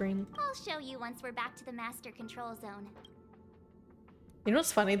title screen? I'll show you once we're back to the Master Control Zone. You know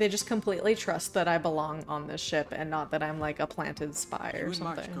what's funny? They just completely trust that I belong on this ship and not that I'm like a planted spy You or and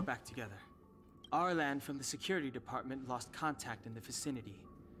March go something. back together. Arlan from the security department lost contact in the vicinity.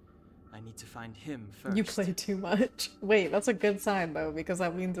 I need to find him first. You play too much. Wait, that's a good sign though, because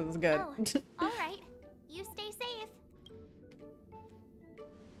that means it's good. Oh, all right. You stay safe.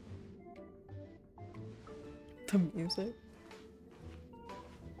 The music.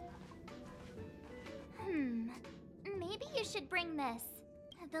 Maybe you should bring this.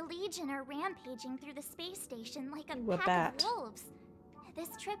 The Legion are rampaging through the space station like a Ooh, a pack bat. of wolves. This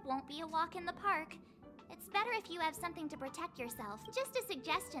trip won't be a walk in the park. It's better if you have something to protect yourself. Just a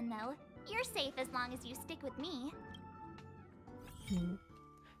suggestion, though. You're safe as long as you stick with me.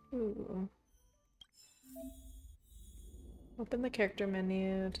 Ooh. Open the character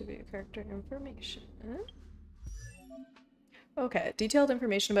menu to view character information. Okay, detailed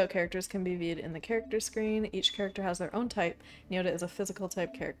information about characters can be viewed in the character screen. Each character has their own type. Nyota is a physical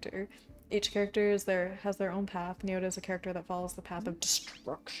type character. Each character has their own path. Nyota is a character that follows the path of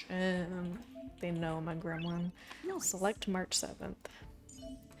destruction. They know my gremlin. Select March 7th.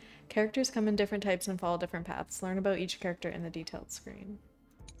 Characters come in different types and follow different paths. Learn about each character in the detailed screen.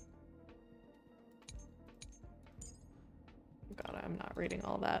 God, I'm not reading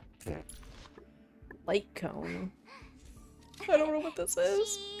all that. Light cone. I don't know what this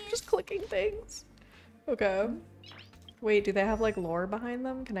is. Just clicking things. Okay. Wait, do they have like lore behind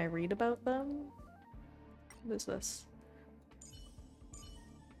them? Can I read about them? What is this?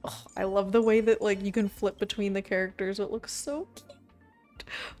 Oh, I love the way that like you can flip between the characters. It looks so cute.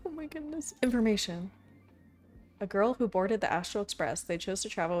 Oh my goodness. Information. A girl who boarded the Astral Express. They chose to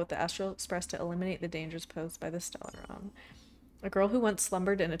travel with the Astral Express to eliminate the dangers posed by the Stellaron. A girl who once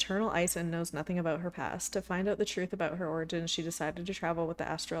slumbered in eternal ice and knows nothing about her past. To find out the truth about her origins, she decided to travel with the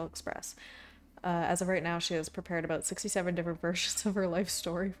Astral Express. As of right now, she has prepared about 67 different versions of her life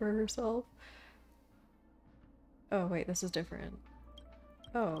story for herself. Oh, wait, this is different.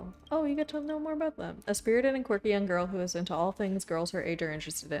 Oh, you get to know more about them. A spirited and quirky young girl who is into all things girls her age are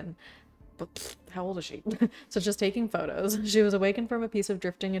interested in. But how old is she? Such as taking photos. She was awakened from a piece of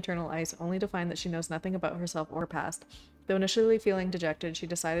drifting eternal ice, only to find that she knows nothing about herself or her past. Though initially feeling dejected, she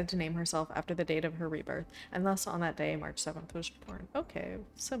decided to name herself after the date of her rebirth, and thus on that day, March 7th, was born. Okay,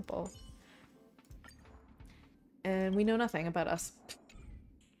 simple. And we know nothing about us.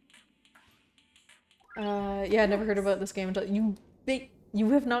 Yeah, I never heard about this game until you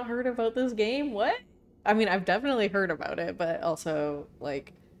have not heard about this game? What? I mean, I've definitely heard about it, but also,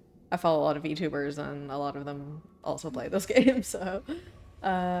 like, I follow a lot of VTubers and a lot of them also play this game, so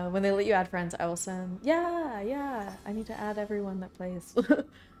when they let you add friends, I will send. Yeah, I need to add everyone that plays.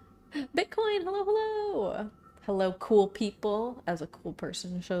 Bitcoin, hello. Hello, cool people, as a cool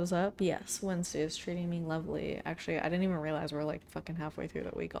person shows up. Yes, Wednesday is treating me lovely. Actually, I didn't even realize we're like fucking halfway through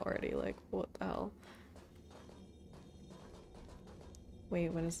the week already. Like, what the hell? Wait,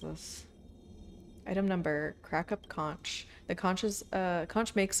 what is this? Item number, crack up conch. The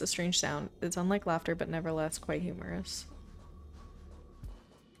conch makes a strange sound. It's unlike laughter, but nevertheless quite humorous.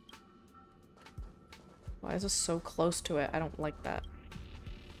 Why is this so close to it? I don't like that.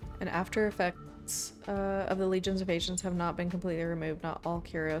 And after effects of the legions of agents have not been completely removed. Not all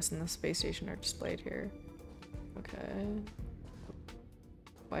curios in the space station are displayed here. Okay.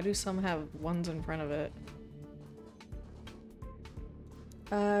 Why do some have ones in front of it?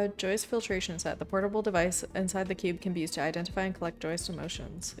 Joyous filtration set. The portable device inside the cube can be used to identify and collect joyous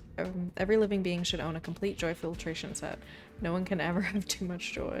emotions. Every living being should own a complete joy filtration set. No one can ever have too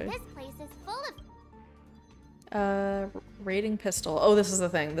much joy. This place is full of... Raiding pistol. Oh, this is the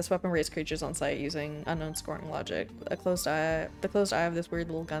thing. This weapon raids creatures on sight using unknown scoring logic. The closed eye of this weird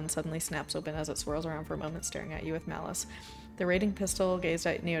little gun suddenly snaps open as it swirls around for a moment, staring at you with malice. The raiding pistol gazed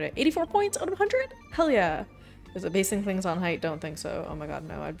at Neo at 84 points out of 100? Hell yeah! Is it basing things on height? Don't think so. Oh my god,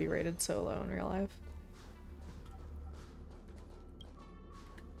 no. I'd be rated so low in real life.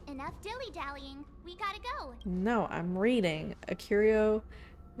 Enough dilly-dallying. We gotta go. No, I'm reading a curio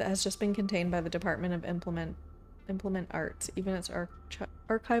that has just been contained by the Department of Implement Arts. Even its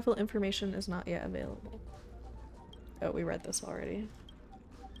archival information is not yet available. Oh, we read this already.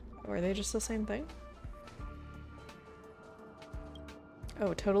 Or are they just the same thing?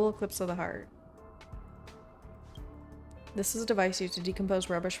 Oh, total eclipse of the heart. This is a device used to decompose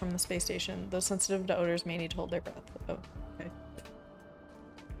rubbish from the space station. Those sensitive to odors may need to hold their breath. Oh, okay.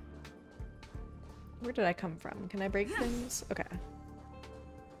 Where did I come from? Can I break things? Okay.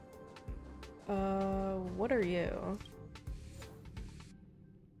 What are you?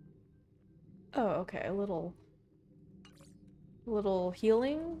 Oh, okay. A little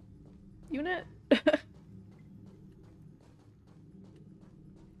healing unit?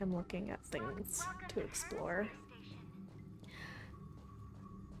 I'm looking at things to explore.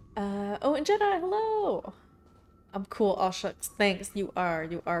 Oh, and Jedi, hello! I'm cool, all shucks. Thanks, you are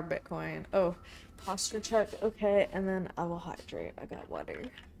Bitcoin. Oh, posture check, okay, and then I will hydrate. I got water.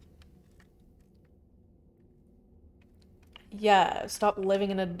 Yeah, stop living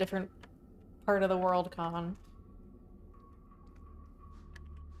in a different part of the world, Con.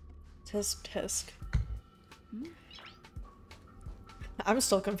 Tisk tisk. I'm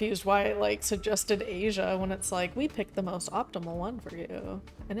still confused why it like suggested Asia when it's like we picked the most optimal one for you,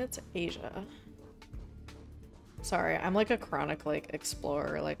 and it's Asia. Sorry, I'm like a chronic like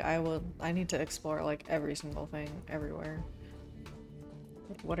explorer. Like I need to explore like every single thing everywhere.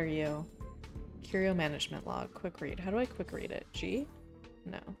 Like, what are you? Curio management log. Quick read. How do I quick read it? G?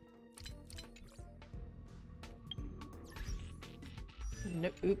 No. No.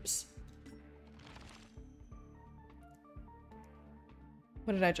 Oops.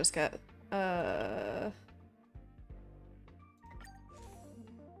 What did I just get? I'm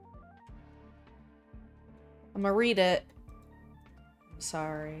gonna read it.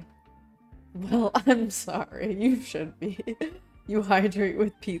 Sorry. Well, I'm sorry. You should be. You hydrate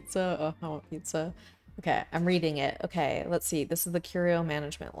with pizza. Oh, I want pizza. Okay, I'm reading it. Okay, let's see. This is the curio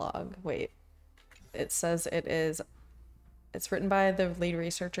management log. Wait. it says it's written by the lead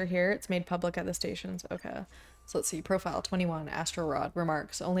researcher here. It's made public at the stations. Okay. So let's see. Profile 21. Astro Rod.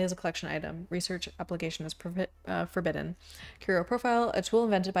 Remarks. Only as a collection item. Research application is forbidden. Curio Profile. A tool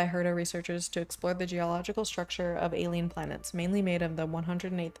invented by Herta researchers to explore the geological structure of alien planets, mainly made of the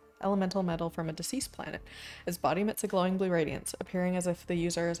 108th elemental metal from a deceased planet. Its body emits a glowing blue radiance, appearing as if the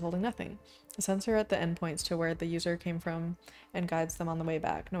user is holding nothing. A sensor at the end points to where the user came from and guides them on the way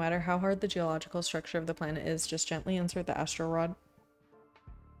back. No matter how hard the geological structure of the planet is, just gently insert the astro rod,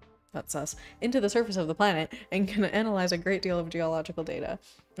 that's us, into the surface of the planet and can analyze a great deal of geological data.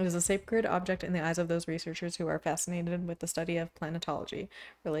 It is a sacred object in the eyes of those researchers who are fascinated with the study of planetology.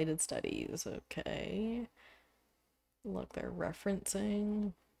 Related studies. Okay. Look, they're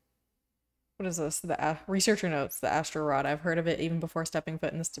referencing... What is this? The researcher notes, the astro rod. I've heard of it even before stepping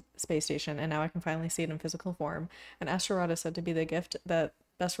foot in the space station, and now I can finally see it in physical form. An astro rod is said to be the gift that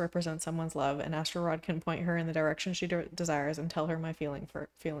best represents someone's love. An astro rod can point her in the direction she desires and tell her my feelings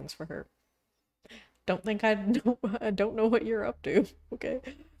for her. Don't think I don't know what you're up to. Okay.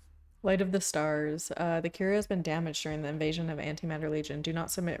 Light of the Stars. The curio has been damaged during the invasion of Antimatter Legion. Do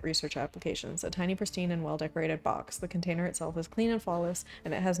not submit research applications. A tiny, pristine, and well-decorated box. The container itself is clean and flawless,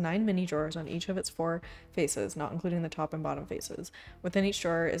 and it has 9 mini drawers on each of its 4 faces, not including the top and bottom faces. Within each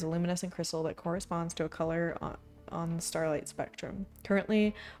drawer is a luminescent crystal that corresponds to a color on the starlight spectrum.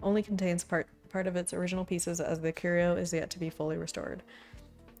 Currently, only contains part of its original pieces, as the curio is yet to be fully restored.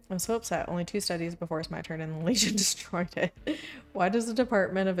 I'm so upset. Only 2 studies before it's my turn and the Legion destroyed it. Why does the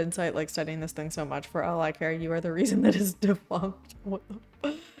Department of Insight like studying this thing so much? For all I care, you are the reason that it's defunct. What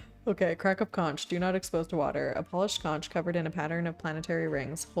the... Okay, crack up conch. Do not expose to water. A polished conch covered in a pattern of planetary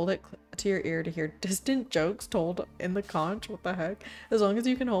rings. Hold it to your ear to hear distant jokes told in the conch. What the heck? As long as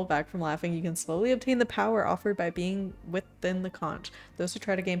you can hold back from laughing, you can slowly obtain the power offered by being within the conch. Those who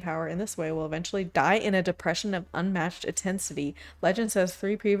try to gain power in this way will eventually die in a depression of unmatched intensity. Legend says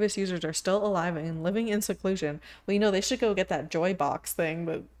 3 previous users are still alive and living in seclusion. Well, you know, they should go get that joy box thing,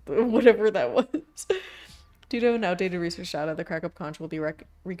 but whatever that was. Due to an outdated research data, the crack-up conch will be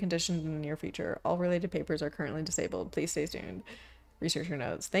reconditioned in the near future. All related papers are currently disabled. Please stay tuned. Researcher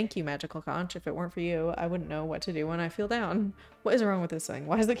notes. Thank you, magical conch. If it weren't for you, I wouldn't know what to do when I feel down. What is wrong with this thing?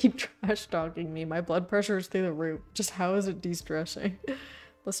 Why does it keep trash-talking me? My blood pressure is through the roof. Just how is it de-stressing?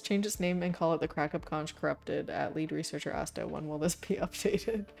 Let's change its name and call it the crack-up conch corrupted. At lead researcher Asta, when will this be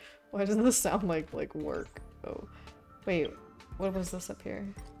updated? Why does this sound like work? Oh. Wait, what was this up here?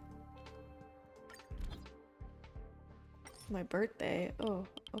 My birthday. Oh,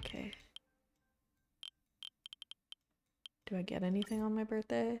 okay. Do I get anything on my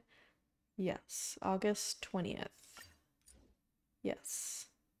birthday? Yes. August 20th. Yes.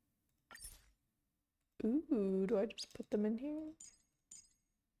 Ooh, do I just put them in here?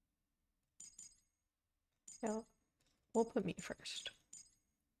 Yeah. We'll put me first.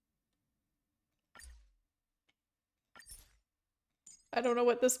 I don't know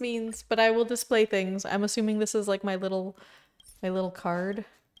what this means, but I will display things. I'm assuming this is like my little card.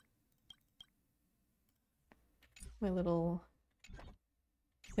 My little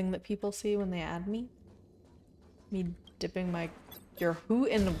thing that people see when they add me. Me dipping your who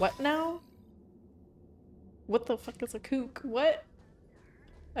in what now? What the fuck is a kook? What?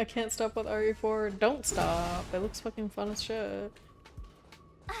 I can't stop with RE4. Don't stop. It looks fucking fun as shit.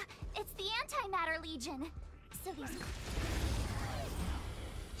 It's the Antimatter Legion. So these...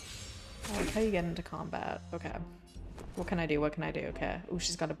 I like how you get into combat. Okay. What can I do? What can I do? Okay. Ooh,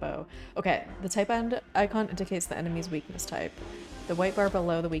 she's got a bow. Okay. The type end icon indicates the enemy's weakness type. The white bar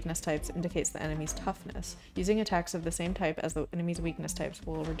below the weakness types indicates the enemy's toughness. Using attacks of the same type as the enemy's weakness types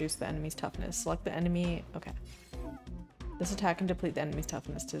will reduce the enemy's toughness. Select the enemy. Okay. This attack can deplete the enemy's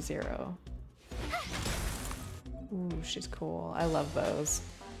toughness to 0. Ooh, she's cool. I love bows.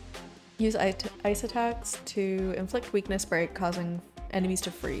 Use ice attacks to inflict weakness break, causing enemies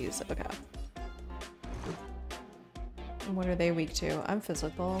to freeze. Okay. And what are they weak to? I'm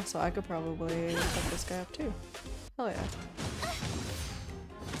physical, so I could probably fuck this guy up too. Hell yeah.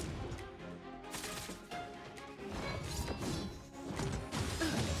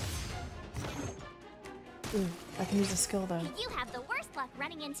 Ooh, I can use a skill though. You have the worst luck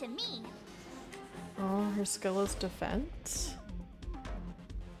running into me. Oh, her skill is defense.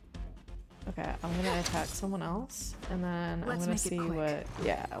 Okay, I'm gonna attack someone else, and then I'm gonna see what...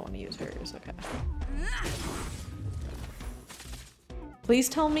 Yeah, I want to use hers. Okay. Please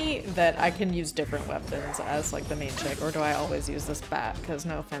tell me that I can use different weapons as like the main chick, or do I always use this bat? Because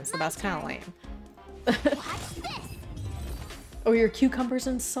no offense, the bat's kind of lame. Oh, your cucumbers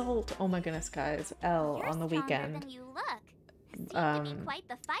and salt. Oh my goodness, guys. L on the weekend. to be quite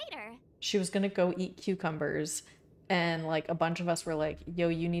the fighter. she was gonna go eat cucumbers, and like a bunch of us were like, yo,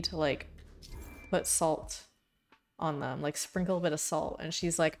 you need to like put salt on them, like sprinkle a bit of salt. And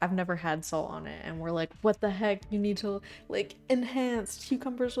she's like, I've never had salt on it. And we're like, what the heck, you need to like enhance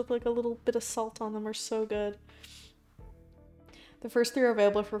cucumbers with like a little bit of salt on them are so good. The first 3 are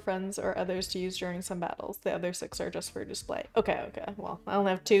available for friends or others to use during some battles. The other 6 are just for display. Okay, well, I only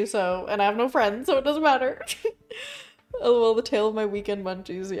have 2, so, and I have no friends, so it doesn't matter. Oh, well, the tale of my weekend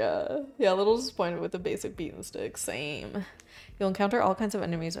munchies, yeah. Yeah, a little disappointed with the basic beaten stick, same. You'll encounter all kinds of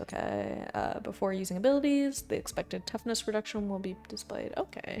enemies, okay. Before using abilities, the expected toughness reduction will be displayed.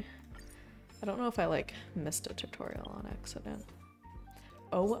 Okay. I don't know if I, like, missed a tutorial on accident.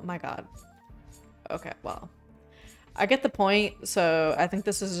 Oh my god. Okay, well. I get the point, so I think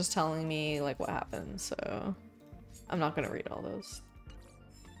this is just telling me, like, what happened, so I'm not gonna read all those.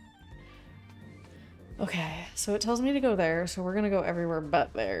 Okay, so it tells me to go there, so we're gonna go everywhere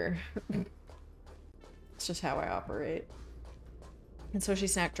but there. It's just how I operate. And so she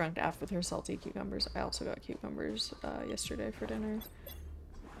snacked drunk AF with her salty cucumbers. I also got cucumbers yesterday for dinner.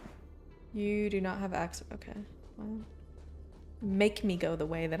 You do not have access. Okay, well, make me go the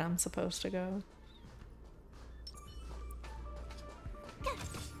way that I'm supposed to go.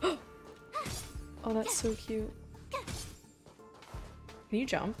 Oh, that's so cute. Can you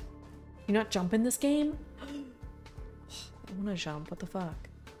jump? Can you not jump in this game? I wanna jump, what the fuck?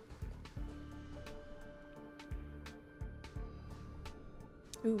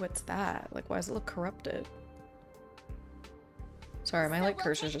 Ooh, what's that? Like, why does it look corrupted? Sorry, my like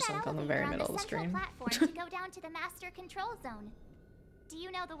cursor's just like on the very middle of the screen. To go down to the master control zone. Do you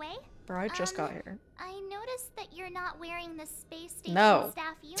know the way? Bro, I just got here. I noticed that you're not wearing the space station No.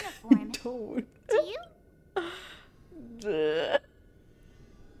 staff uniform. Don't. Do you?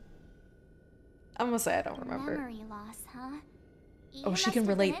 I'm gonna say I don't remember. Memory loss, huh? Oh, she can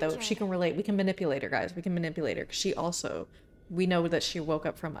relate though. She can relate. We can manipulate her, guys. We can manipulate her. 'Cause she also, we know that she woke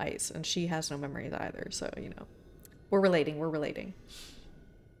up from ice and she has no memories either. So, you know, we're relating. We're relating.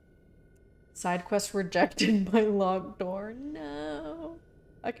 Side quest rejected by locked door. No.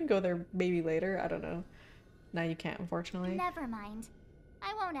 I can go there maybe later. I don't know. Now you can't, unfortunately. Never mind.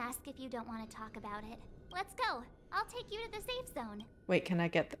 I won't ask if you don't want to talk about it. Let's go. I'll take you to the safe zone. Wait, can I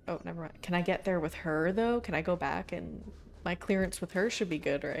get... oh, never mind. Can I get there with her, though? Can I go back and... my clearance with her should be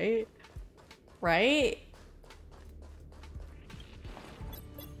good, right? Right?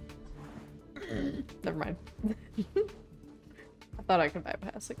 Never mind. I thought I could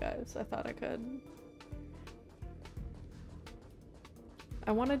bypass it, guys. I thought I could.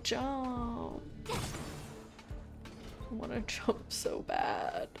 I want to jump. I want to jump so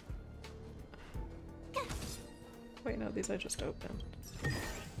bad. Wait, no, these I just opened.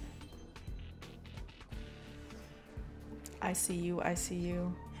 I see you, I see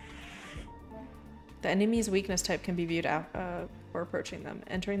you. The enemy's weakness type can be viewed for approaching them.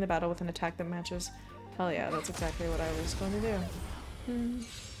 Entering the battle with an attack that matches. Hell yeah, that's exactly what I was going to do.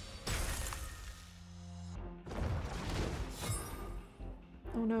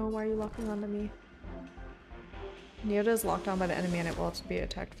 Oh no, why are you locking onto me? Neota is locked on by the enemy and it will have to be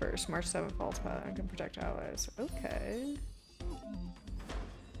attacked first. March 7 falls path and can protect allies. Okay.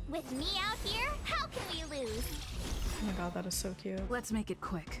 With me out here, how can we lose? Oh my god, that is so cute. Let's make it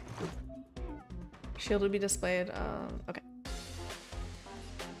quick. Shield will be displayed. Okay.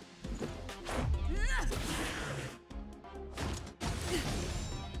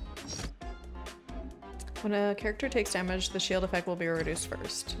 When a character takes damage, the shield effect will be reduced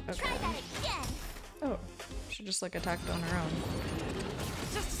first. Okay. Try that again. Oh, she just like attacked on her own.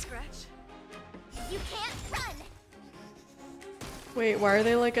 Just a scratch. You can't run. Wait, why are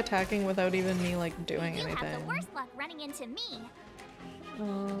they like attacking without even me like doing You anything? have the worst luck running into me.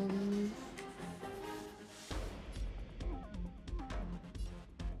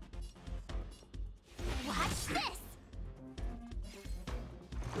 Watch this.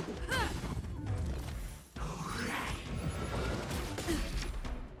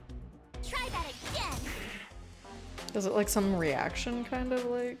 Try that again. Is it like some reaction kind of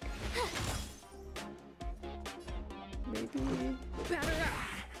like? Maybe.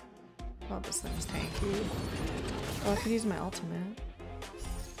 Oh, this thing's tanky. Oh, I could use my ultimate.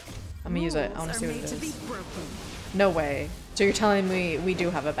 I'm gonna use it. I want to see what it is. No way. So you're telling me we do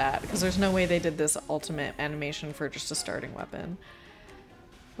have a bat? Because there's no way they did this ultimate animation for just a starting weapon.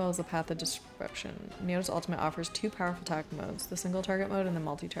 Follows the path of disruption. Neota's ultimate offers 2 powerful attack modes: the single target mode and the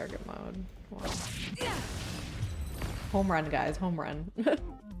multi-target mode. Wow. Home run, guys. Home run.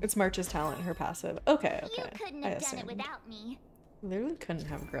 It's March's talent, her passive. Okay, okay. You couldn't I have done it assumed. without me. Literally couldn't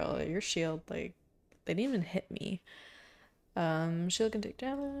have, girl. Your shield, like, they didn't even hit me. Shield can take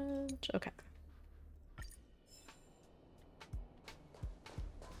damage. Okay.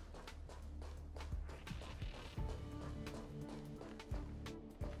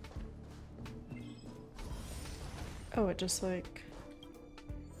 Oh, it just like...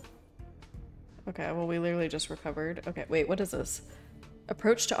 Okay, well we literally just recovered. Okay, wait, what is this?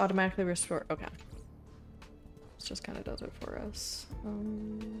 Approach to automatically restore. Okay. This just kind of does it for us.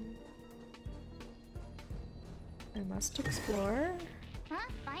 I must explore. Huh?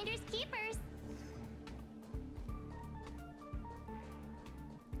 Finders keepers.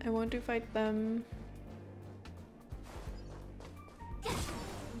 I want to fight them.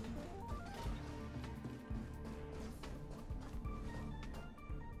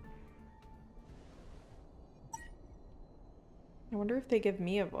 I wonder if they give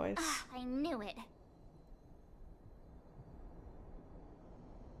me a voice. Ah, I knew it.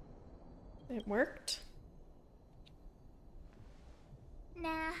 It worked. Nah,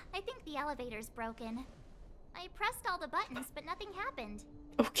 I think the elevator's broken. I pressed all the buttons, but nothing happened.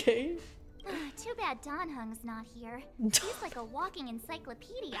 Okay. Too bad Don Hung's not here. He's like a walking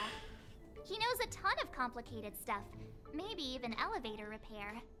encyclopedia. He knows a ton of complicated stuff. Maybe even elevator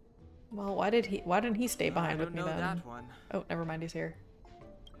repair. Well, why didn't he stay behind with me I don't then? know that one. Oh, never mind, he's here.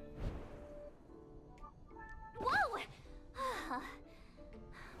 Whoa!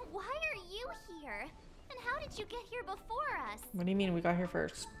 Why are you here? And how did you get here before us? What do you mean we got here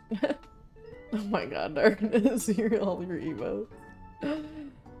first? Oh my god, Darkness, you're all your emo.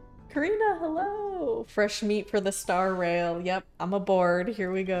 Karina, hello! Fresh meat for the star rail. Yep, I'm aboard.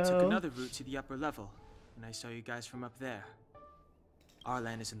 Here we go. I took another route to the upper level, and I saw you guys from up there.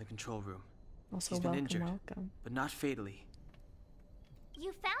 Arlan is in the control room. Also, He's been welcome, injured, welcome. but not fatally.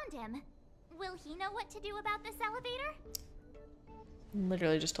 You found him. Will he know what to do about this elevator?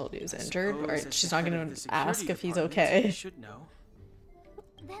 Literally just told you he's I injured. suppose Alright, as she's the not head gonna of the security ask if he's department, okay. you should know.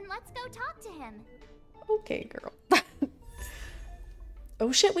 Then let's go talk to him. Okay, girl.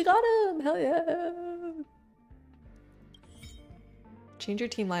 Oh shit, we got him! Hell yeah! Change your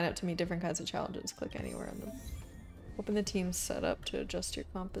team lineup to meet different kinds of challenges. Click anywhere on them. Open the team setup to adjust your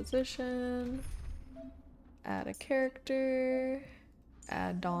composition. Add a character.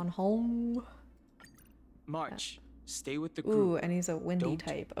 Add Don home. March, stay with the group. Ooh, and he's a windy Don't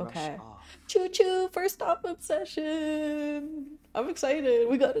type. rush Okay. off. Choo choo! First stop obsession! I'm excited.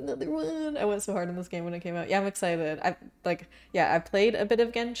 We got another one. I went so hard in this game when it came out. Yeah, I'm excited. I played a bit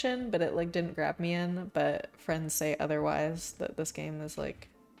of Genshin, but it like didn't grab me in. But friends say otherwise, that this game is like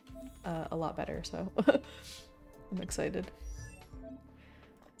a lot better. So I'm excited.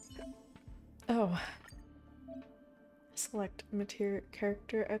 Oh. Select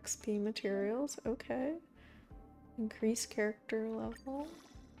character XP materials. Okay. Increase character level.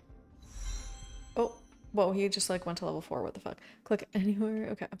 Oh, whoa, he just like went to level 4. What the fuck? Click anywhere.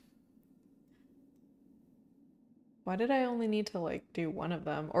 Okay. Why did I only need to like do one of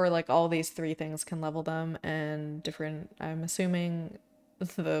them? Or like all these 3 things can level them and different, I'm assuming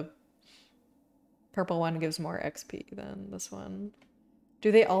the purple one gives more XP than this one.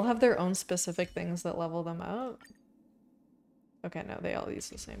 Do they all have their own specific things that level them up? Okay, no, they all use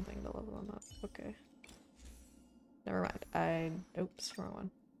the same thing to level them up. Okay. Never mind. Oops, wrong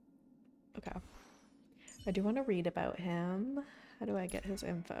one. Okay. I do want to read about him. How do I get his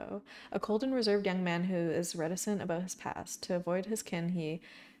info? A cold and reserved young man who is reticent about his past. To avoid his kin, he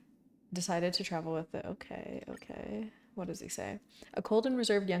decided to travel with the... Okay. What does he say? A cold and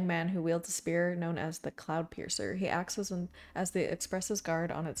reserved young man who wields a spear known as the Cloud Piercer. He acts as the Express's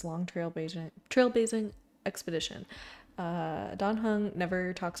guard on its long trailblazing expedition. Don Hung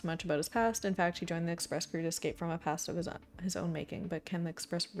never talks much about his past. In fact, he joined the Express crew to escape from a past of his own making. But can the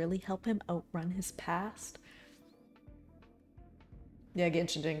Express really help him outrun his past? Yeah,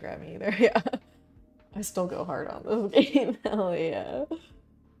 Genshin didn't grab me either. Yeah. I still go hard on this game. Hell yeah.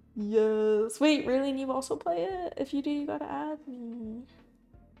 Yes. Wait, really? And you also play it? If you do, you gotta add me.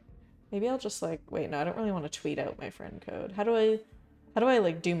 Maybe I'll just like... Wait, no, I don't really want to tweet out my friend code. How do I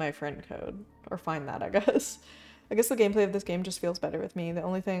like do my friend code? Or find that, I guess. I guess the gameplay of this game just feels better with me. The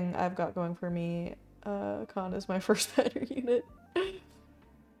only thing I've got going for me, Con, is my first banner unit.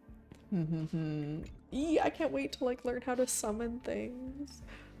 I can't wait to like learn how to summon things.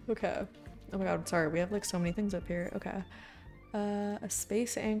 Okay. Oh my god, sorry, we have like so many things up here. Okay. A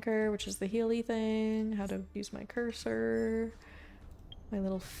space anchor, which is the healy thing. How to use my cursor. My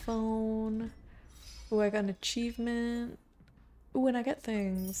little phone. Oh, I got an achievement. Oh, and I get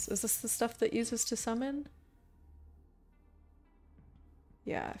things. Is this the stuff that uses to summon?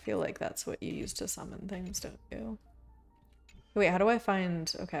 Yeah, I feel like that's what you use to summon things, don't you? Wait, how do I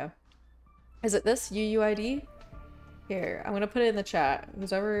find... Okay. Is it this? UUID? Here, I'm gonna put it in the chat.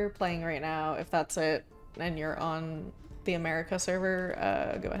 Who's ever playing right now, if that's it, and you're on the America server,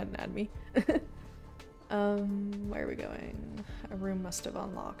 go ahead and add me. Where are we going? A room must have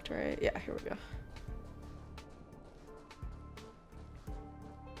unlocked, right? Yeah, here we go.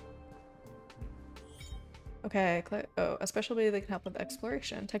 Okay, oh, a special ability that can help with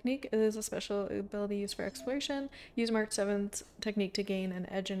exploration. Technique is a special ability used for exploration. Use March 7th technique to gain an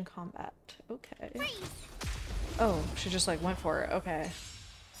edge in combat. Okay. Oh, she just like went for it. Okay.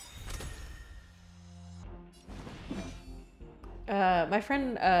 My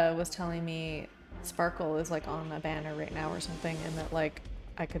friend was telling me Sparkle is like on a banner right now or something, and that like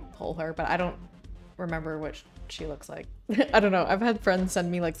I could pull her, but I don't remember what she looks like. I don't know. I've had friends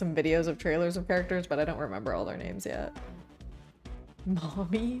send me like some videos of trailers of characters, but I don't remember all their names yet.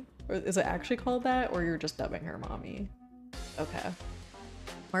 Mommy? Or is it actually called that, or you're just dubbing her mommy? Okay.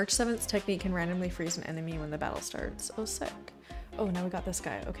 March 7th's technique can randomly freeze an enemy when the battle starts. Oh, sick. Oh, now we got this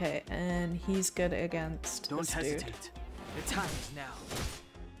guy. Okay, and he's good against Don't this hesitate. dude. The time is now.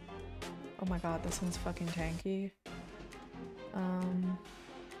 Oh my god, this one's fucking tanky.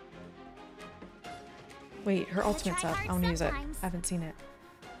 Wait, her ultimate's up. I wanna use it. I haven't seen it.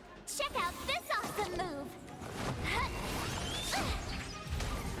 Check out this awesome move!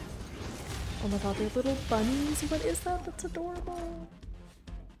 Oh my god, they're little bunnies. What is that? That's adorable.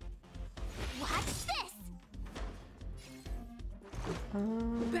 Watch this!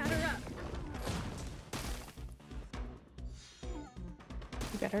 Batter up.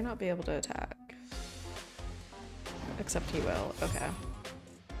 You better not be able to attack. Except he will. Okay.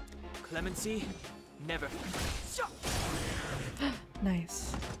 Clemency, never.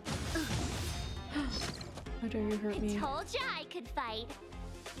 Nice. How dare you hurt me? Told ya I could fight.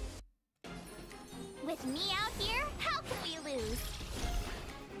 With me out here, how can we lose?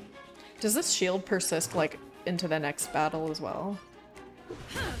 Does this shield persist like into the next battle as well?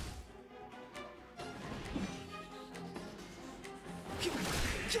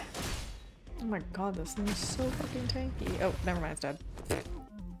 Oh my god, this thing is so fucking tanky. Oh, never mind, it's dead.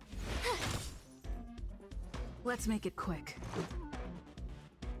 Let's make it quick.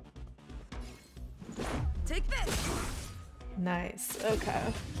 Take this! Nice. Okay.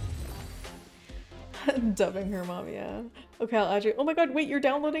 Dubbing her mom, yeah. Okay, I'll add you. Oh my god, wait, you're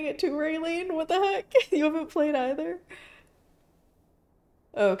downloading it too, Raylene? What the heck? You haven't played either?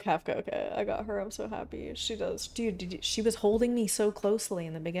 Oh, Kafka, okay. I got her. I'm so happy. She does. Dude, she was holding me so closely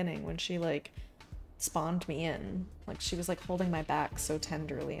in the beginning when she, like, spawned me in. Like, she was, like, holding my back so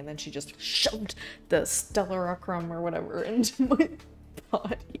tenderly, and then she just shoved the Stellarachrum or whatever into my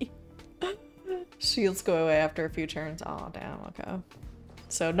body. Shields go away after a few turns. Oh, damn, okay.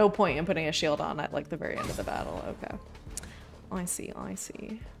 So no point in putting a shield on at, like, the very end of the battle. Okay. I see, I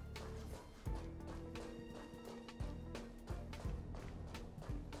see.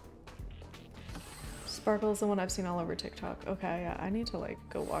 Sparkle is the one I've seen all over TikTok. Okay, yeah, I need to, like,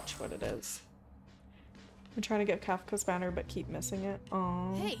 go watch what it is. I'm trying to get Kafka's banner, but keep missing it.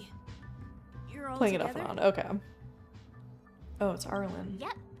 Oh. Hey, you're all Playing together? it off and on. Okay. Oh, it's Arlen.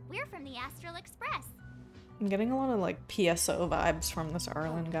 Yep, we're from the Astral Express. I'm getting a lot of, like, PSO vibes from this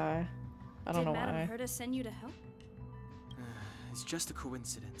Arlen guy. I don't know Did Madame why. Herta send you to help? It's just a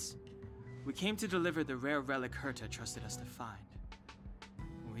coincidence. We came to deliver the rare relic Herta trusted us to find.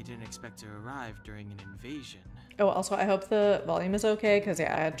 We didn't expect to arrive during an invasion. Oh, also, I hope the volume is okay, because,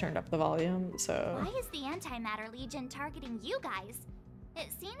 yeah, I had turned up the volume, so... Why is the Antimatter Legion targeting you guys? It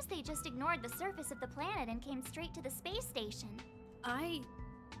seems they just ignored the surface of the planet and came straight to the space station. I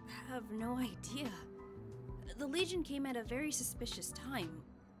have no idea. The Legion came at a very suspicious time.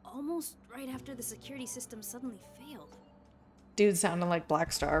 Almost right after the security system suddenly failed. Dude sounding like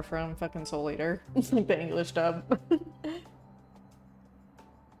Black Star from fucking Soul Eater. Like the English dub.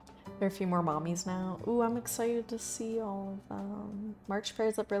 There are a few more mommies now. Ooh, I'm excited to see all of them. March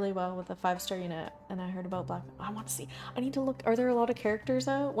pairs up really well with a 5-star unit, and I heard about Black. I want to see. I need to look. Are there a lot of characters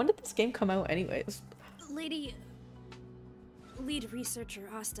out? When did this game come out, anyways? Lead researcher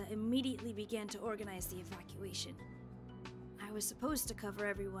Asta immediately began to organize the evacuation. I was supposed to cover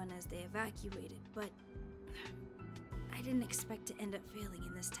everyone as they evacuated, but I didn't expect to end up failing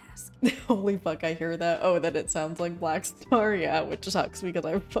in this task. Holy fuck, I hear that. Oh, that it sounds like Black Star, yeah, which sucks because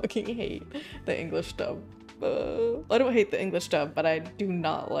I fucking hate the English dub. I don't hate the English dub, but I do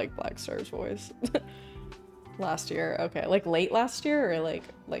not like Black Star's voice. Last year, okay, like late last year or like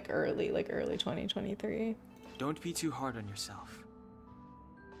early 2023. Don't be too hard on yourself.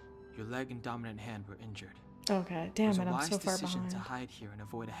 Your leg and dominant hand were injured. Okay, damn it, I'm so far decision behind. to hide here and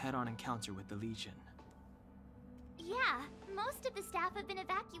avoid a head-on encounter with the Legion. Yeah, most of the staff have been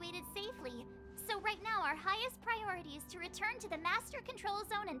evacuated safely, So right now, our highest priority is to return to the Master Control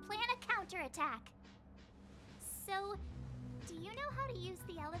Zone and plan a counterattack. So, do you know how to use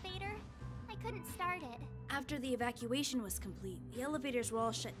the elevator? I couldn't start it. After the evacuation was complete, the elevators were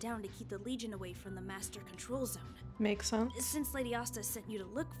all shut down to keep the Legion away from the Master Control Zone. Makes sense. Since Lady Asta sent you to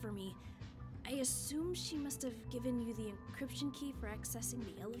look for me, I assume she must have given you the encryption key for accessing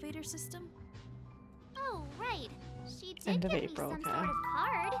the elevator system? Oh, right. She did End of give April, me some okay. sort of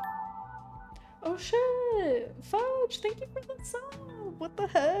card. Oh shit! Fudge, thank you for the sub! What the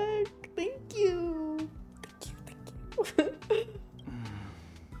heck? Thank you! Thank you.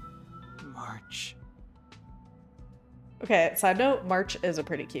 March. Okay, side note, March is a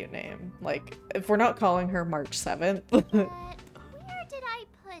pretty cute name. Like, if we're not calling her March 7th. But where did I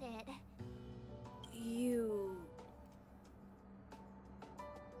put it? You...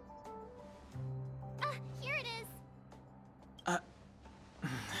 Here it is.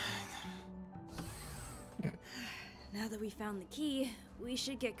 Now that we found the key, we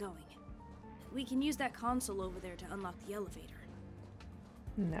should get going. We can use that console over there to unlock the elevator.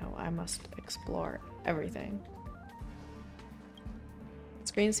 No, I must explore everything.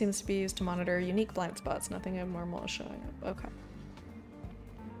 Screen seems to be used to monitor unique blind spots. Nothing abnormal is showing up. Okay.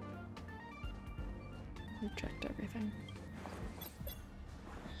 We've checked everything.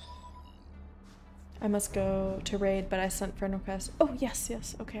 I must go to raid, but I sent friend request. Oh, yes,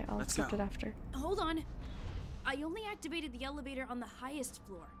 yes. Okay, I'll Let's accept go. it after. Hold on. I only activated the elevator on the highest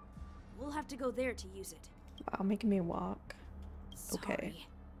floor. We'll have to go there to use it. Wow, making me walk. Okay. Sorry.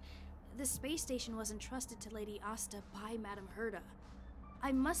 The space station was entrusted to Lady Asta by Madame Herda.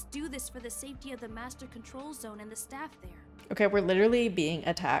 I must do this for the safety of the Master Control Zone and the staff there. Okay, we're literally being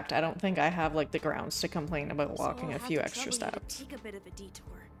attacked. I don't think I have, like, the grounds to complain about So walking I'll a have few to extra trouble you to steps. Take a bit of a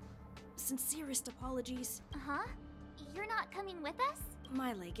detour. Sincerest apologies. Huh? You're not coming with us?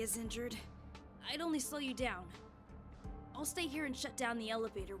 My leg is injured. I'd only slow you down. I'll stay here and shut down the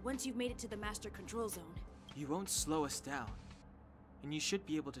elevator once you've made it to the Master Control Zone. You won't slow us down. And you should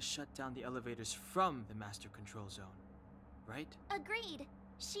be able to shut down the elevators from the Master Control Zone, right? Agreed.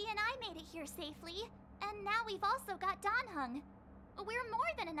 She and I made it here safely, and now we've also got Danhung. We're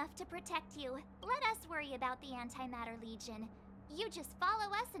more than enough to protect you. Let us worry about the Antimatter Legion. You just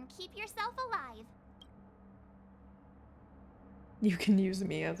follow us and keep yourself alive. You can use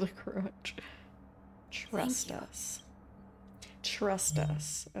me as a crutch. Trust us. Trust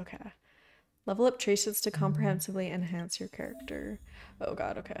us. Okay. Level up traces to comprehensively enhance your character. Oh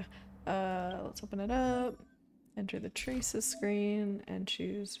god, okay. Let's open it up. Enter the traces screen and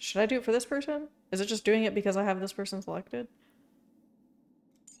choose. Should I do it for this person? Is it just doing it because I have this person selected?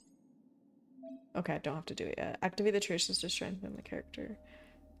 Okay, I don't have to do it yet. Activate the traces to strengthen the character.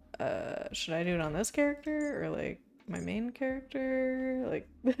 Should I do it on this character or like my main character? Like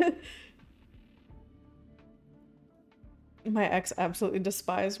my ex absolutely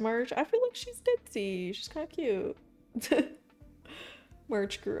despised March. I feel like she's ditzy. She's kind of cute.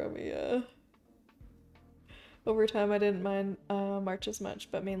 March grew on me, yeah. Over time, I didn't mind March as much,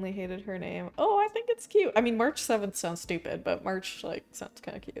 but mainly hated her name. Oh, I think it's cute. I mean, March 7th sounds stupid, but March, like, sounds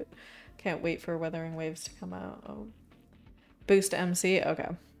kind of cute. Can't wait for Weathering Waves to come out. Oh. Boost MC? Okay.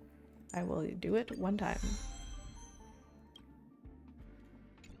 I will do it one time.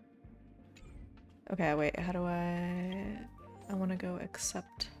 Okay, wait, how do I want to go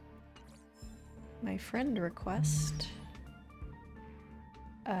accept my friend request.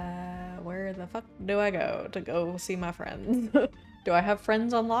 Where the fuck do I go to go see my friends? Do I have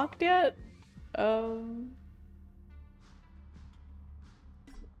friends unlocked yet?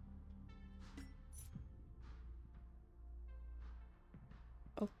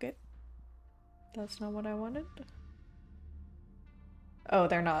 Okay. That's not what I wanted. Oh,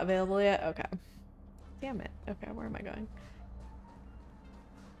 they're not available yet? Okay. Damn it. Okay, where am I going?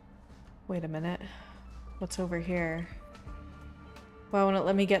 Wait a minute. What's over here? Why won't it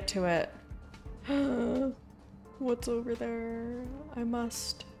let me get to it? What's over there? I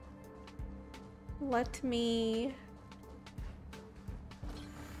must. Let me.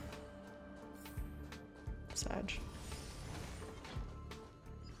 Sag.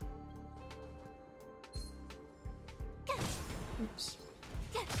 Oops.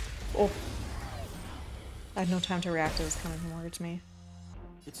 Oh. I had no time to react to this coming towards me.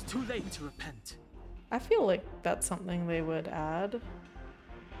 It's too late to repent. I feel like that's something they would add.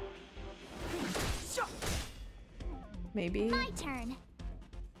 Maybe. My turn.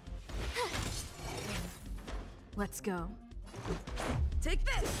 Let's go. Take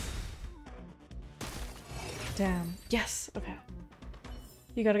this! Damn. Yes. Okay.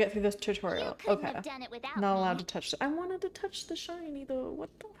 You gotta get through this tutorial. You couldn't Okay. have done it without Not me. allowed to touch. I wanted to touch the shiny though. What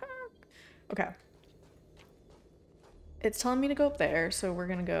the heck? Okay. It's telling me to go up there, so we're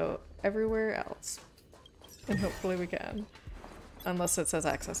gonna go everywhere else. And hopefully we can. Unless it says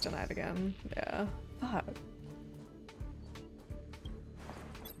access denied again. Yeah. Fuck.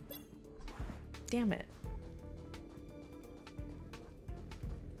 Damn it.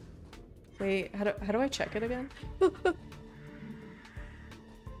 Wait, how do I check it again?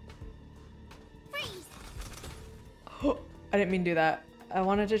 Oh, I didn't mean to do that. I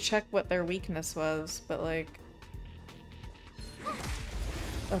wanted to check what their weakness was, but like...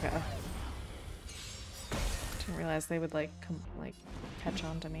 Okay. Didn't realize they would like come catch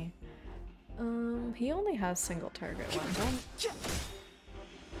on to me. He only has single target one.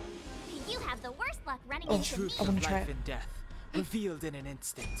 You have the worst luck running Oh, into me. I wanna try Life it. and death, revealed in an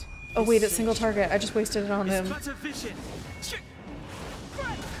instant. Oh wait, it's single target. I just wasted it on him. But a vision.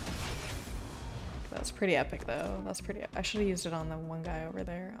 That's pretty epic though. That's pretty. I should have used it on the one guy over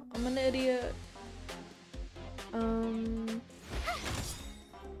there. I'm an idiot.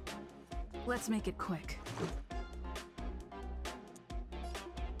 Let's make it quick.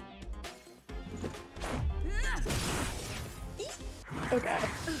 Okay.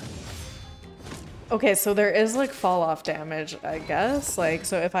 Okay, so there is like fall off damage, I guess. Like,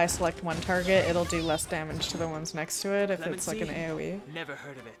 so if I select one target, it'll do less damage to the ones next to it if it's like an AoE. Never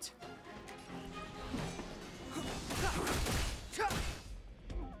heard of it.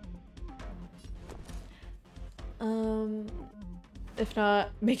 If not,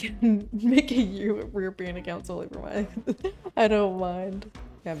 make a European account solely for mine. I don't mind.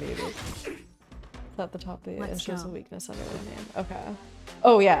 Yeah, maybe. It's at the top of the it shows the weakness under the name. Okay.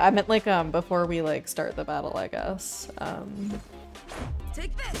 Oh yeah, I meant like before we like start the battle, I guess.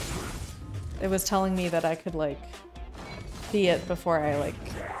 Take this. It was telling me that I could like see it before I like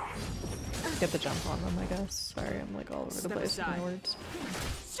get the jump on them, I guess. Sorry, I'm like all over the place with my words.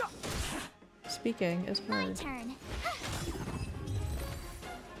 Speaking is My hard. turn.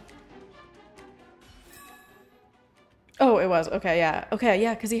 Oh, it was. Okay, yeah. Okay,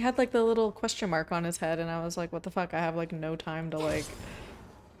 yeah, because he had like the little question mark on his head and I was like, what the fuck? I have like no time to like...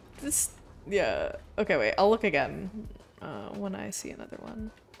 This... Yeah. Okay, wait. I'll look again when I see another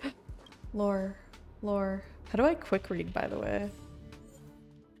one. Lore. Lore. How do I quick read, by the way?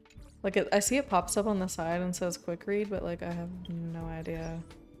 Like, I see it pops up on the side and says quick read, but like I have no idea.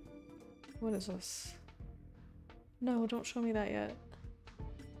 What is this? No, don't show me that yet.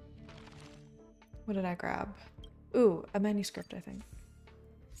 What did I grab? Ooh, a manuscript, I think.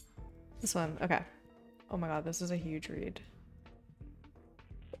 This one, okay. Oh my god, this is a huge read.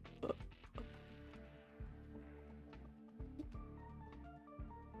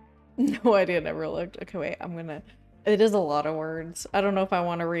 No idea, never looked. Okay, wait, I'm gonna... It is a lot of words. I don't know if I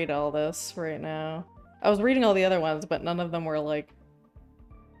want to read all this right now. I was reading all the other ones, but none of them were like...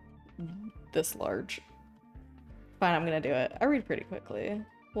 this large. Fine, I'm gonna do it. I read pretty quickly.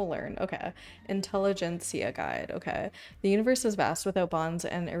 We'll learn. Okay. Intelligentsia guide. Okay. The universe is vast without bonds,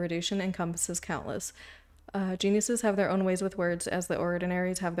 and erudition encompasses countless. Geniuses have their own ways with words, as the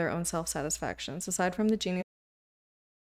ordinaries have their own self-satisfactions. Aside from the genius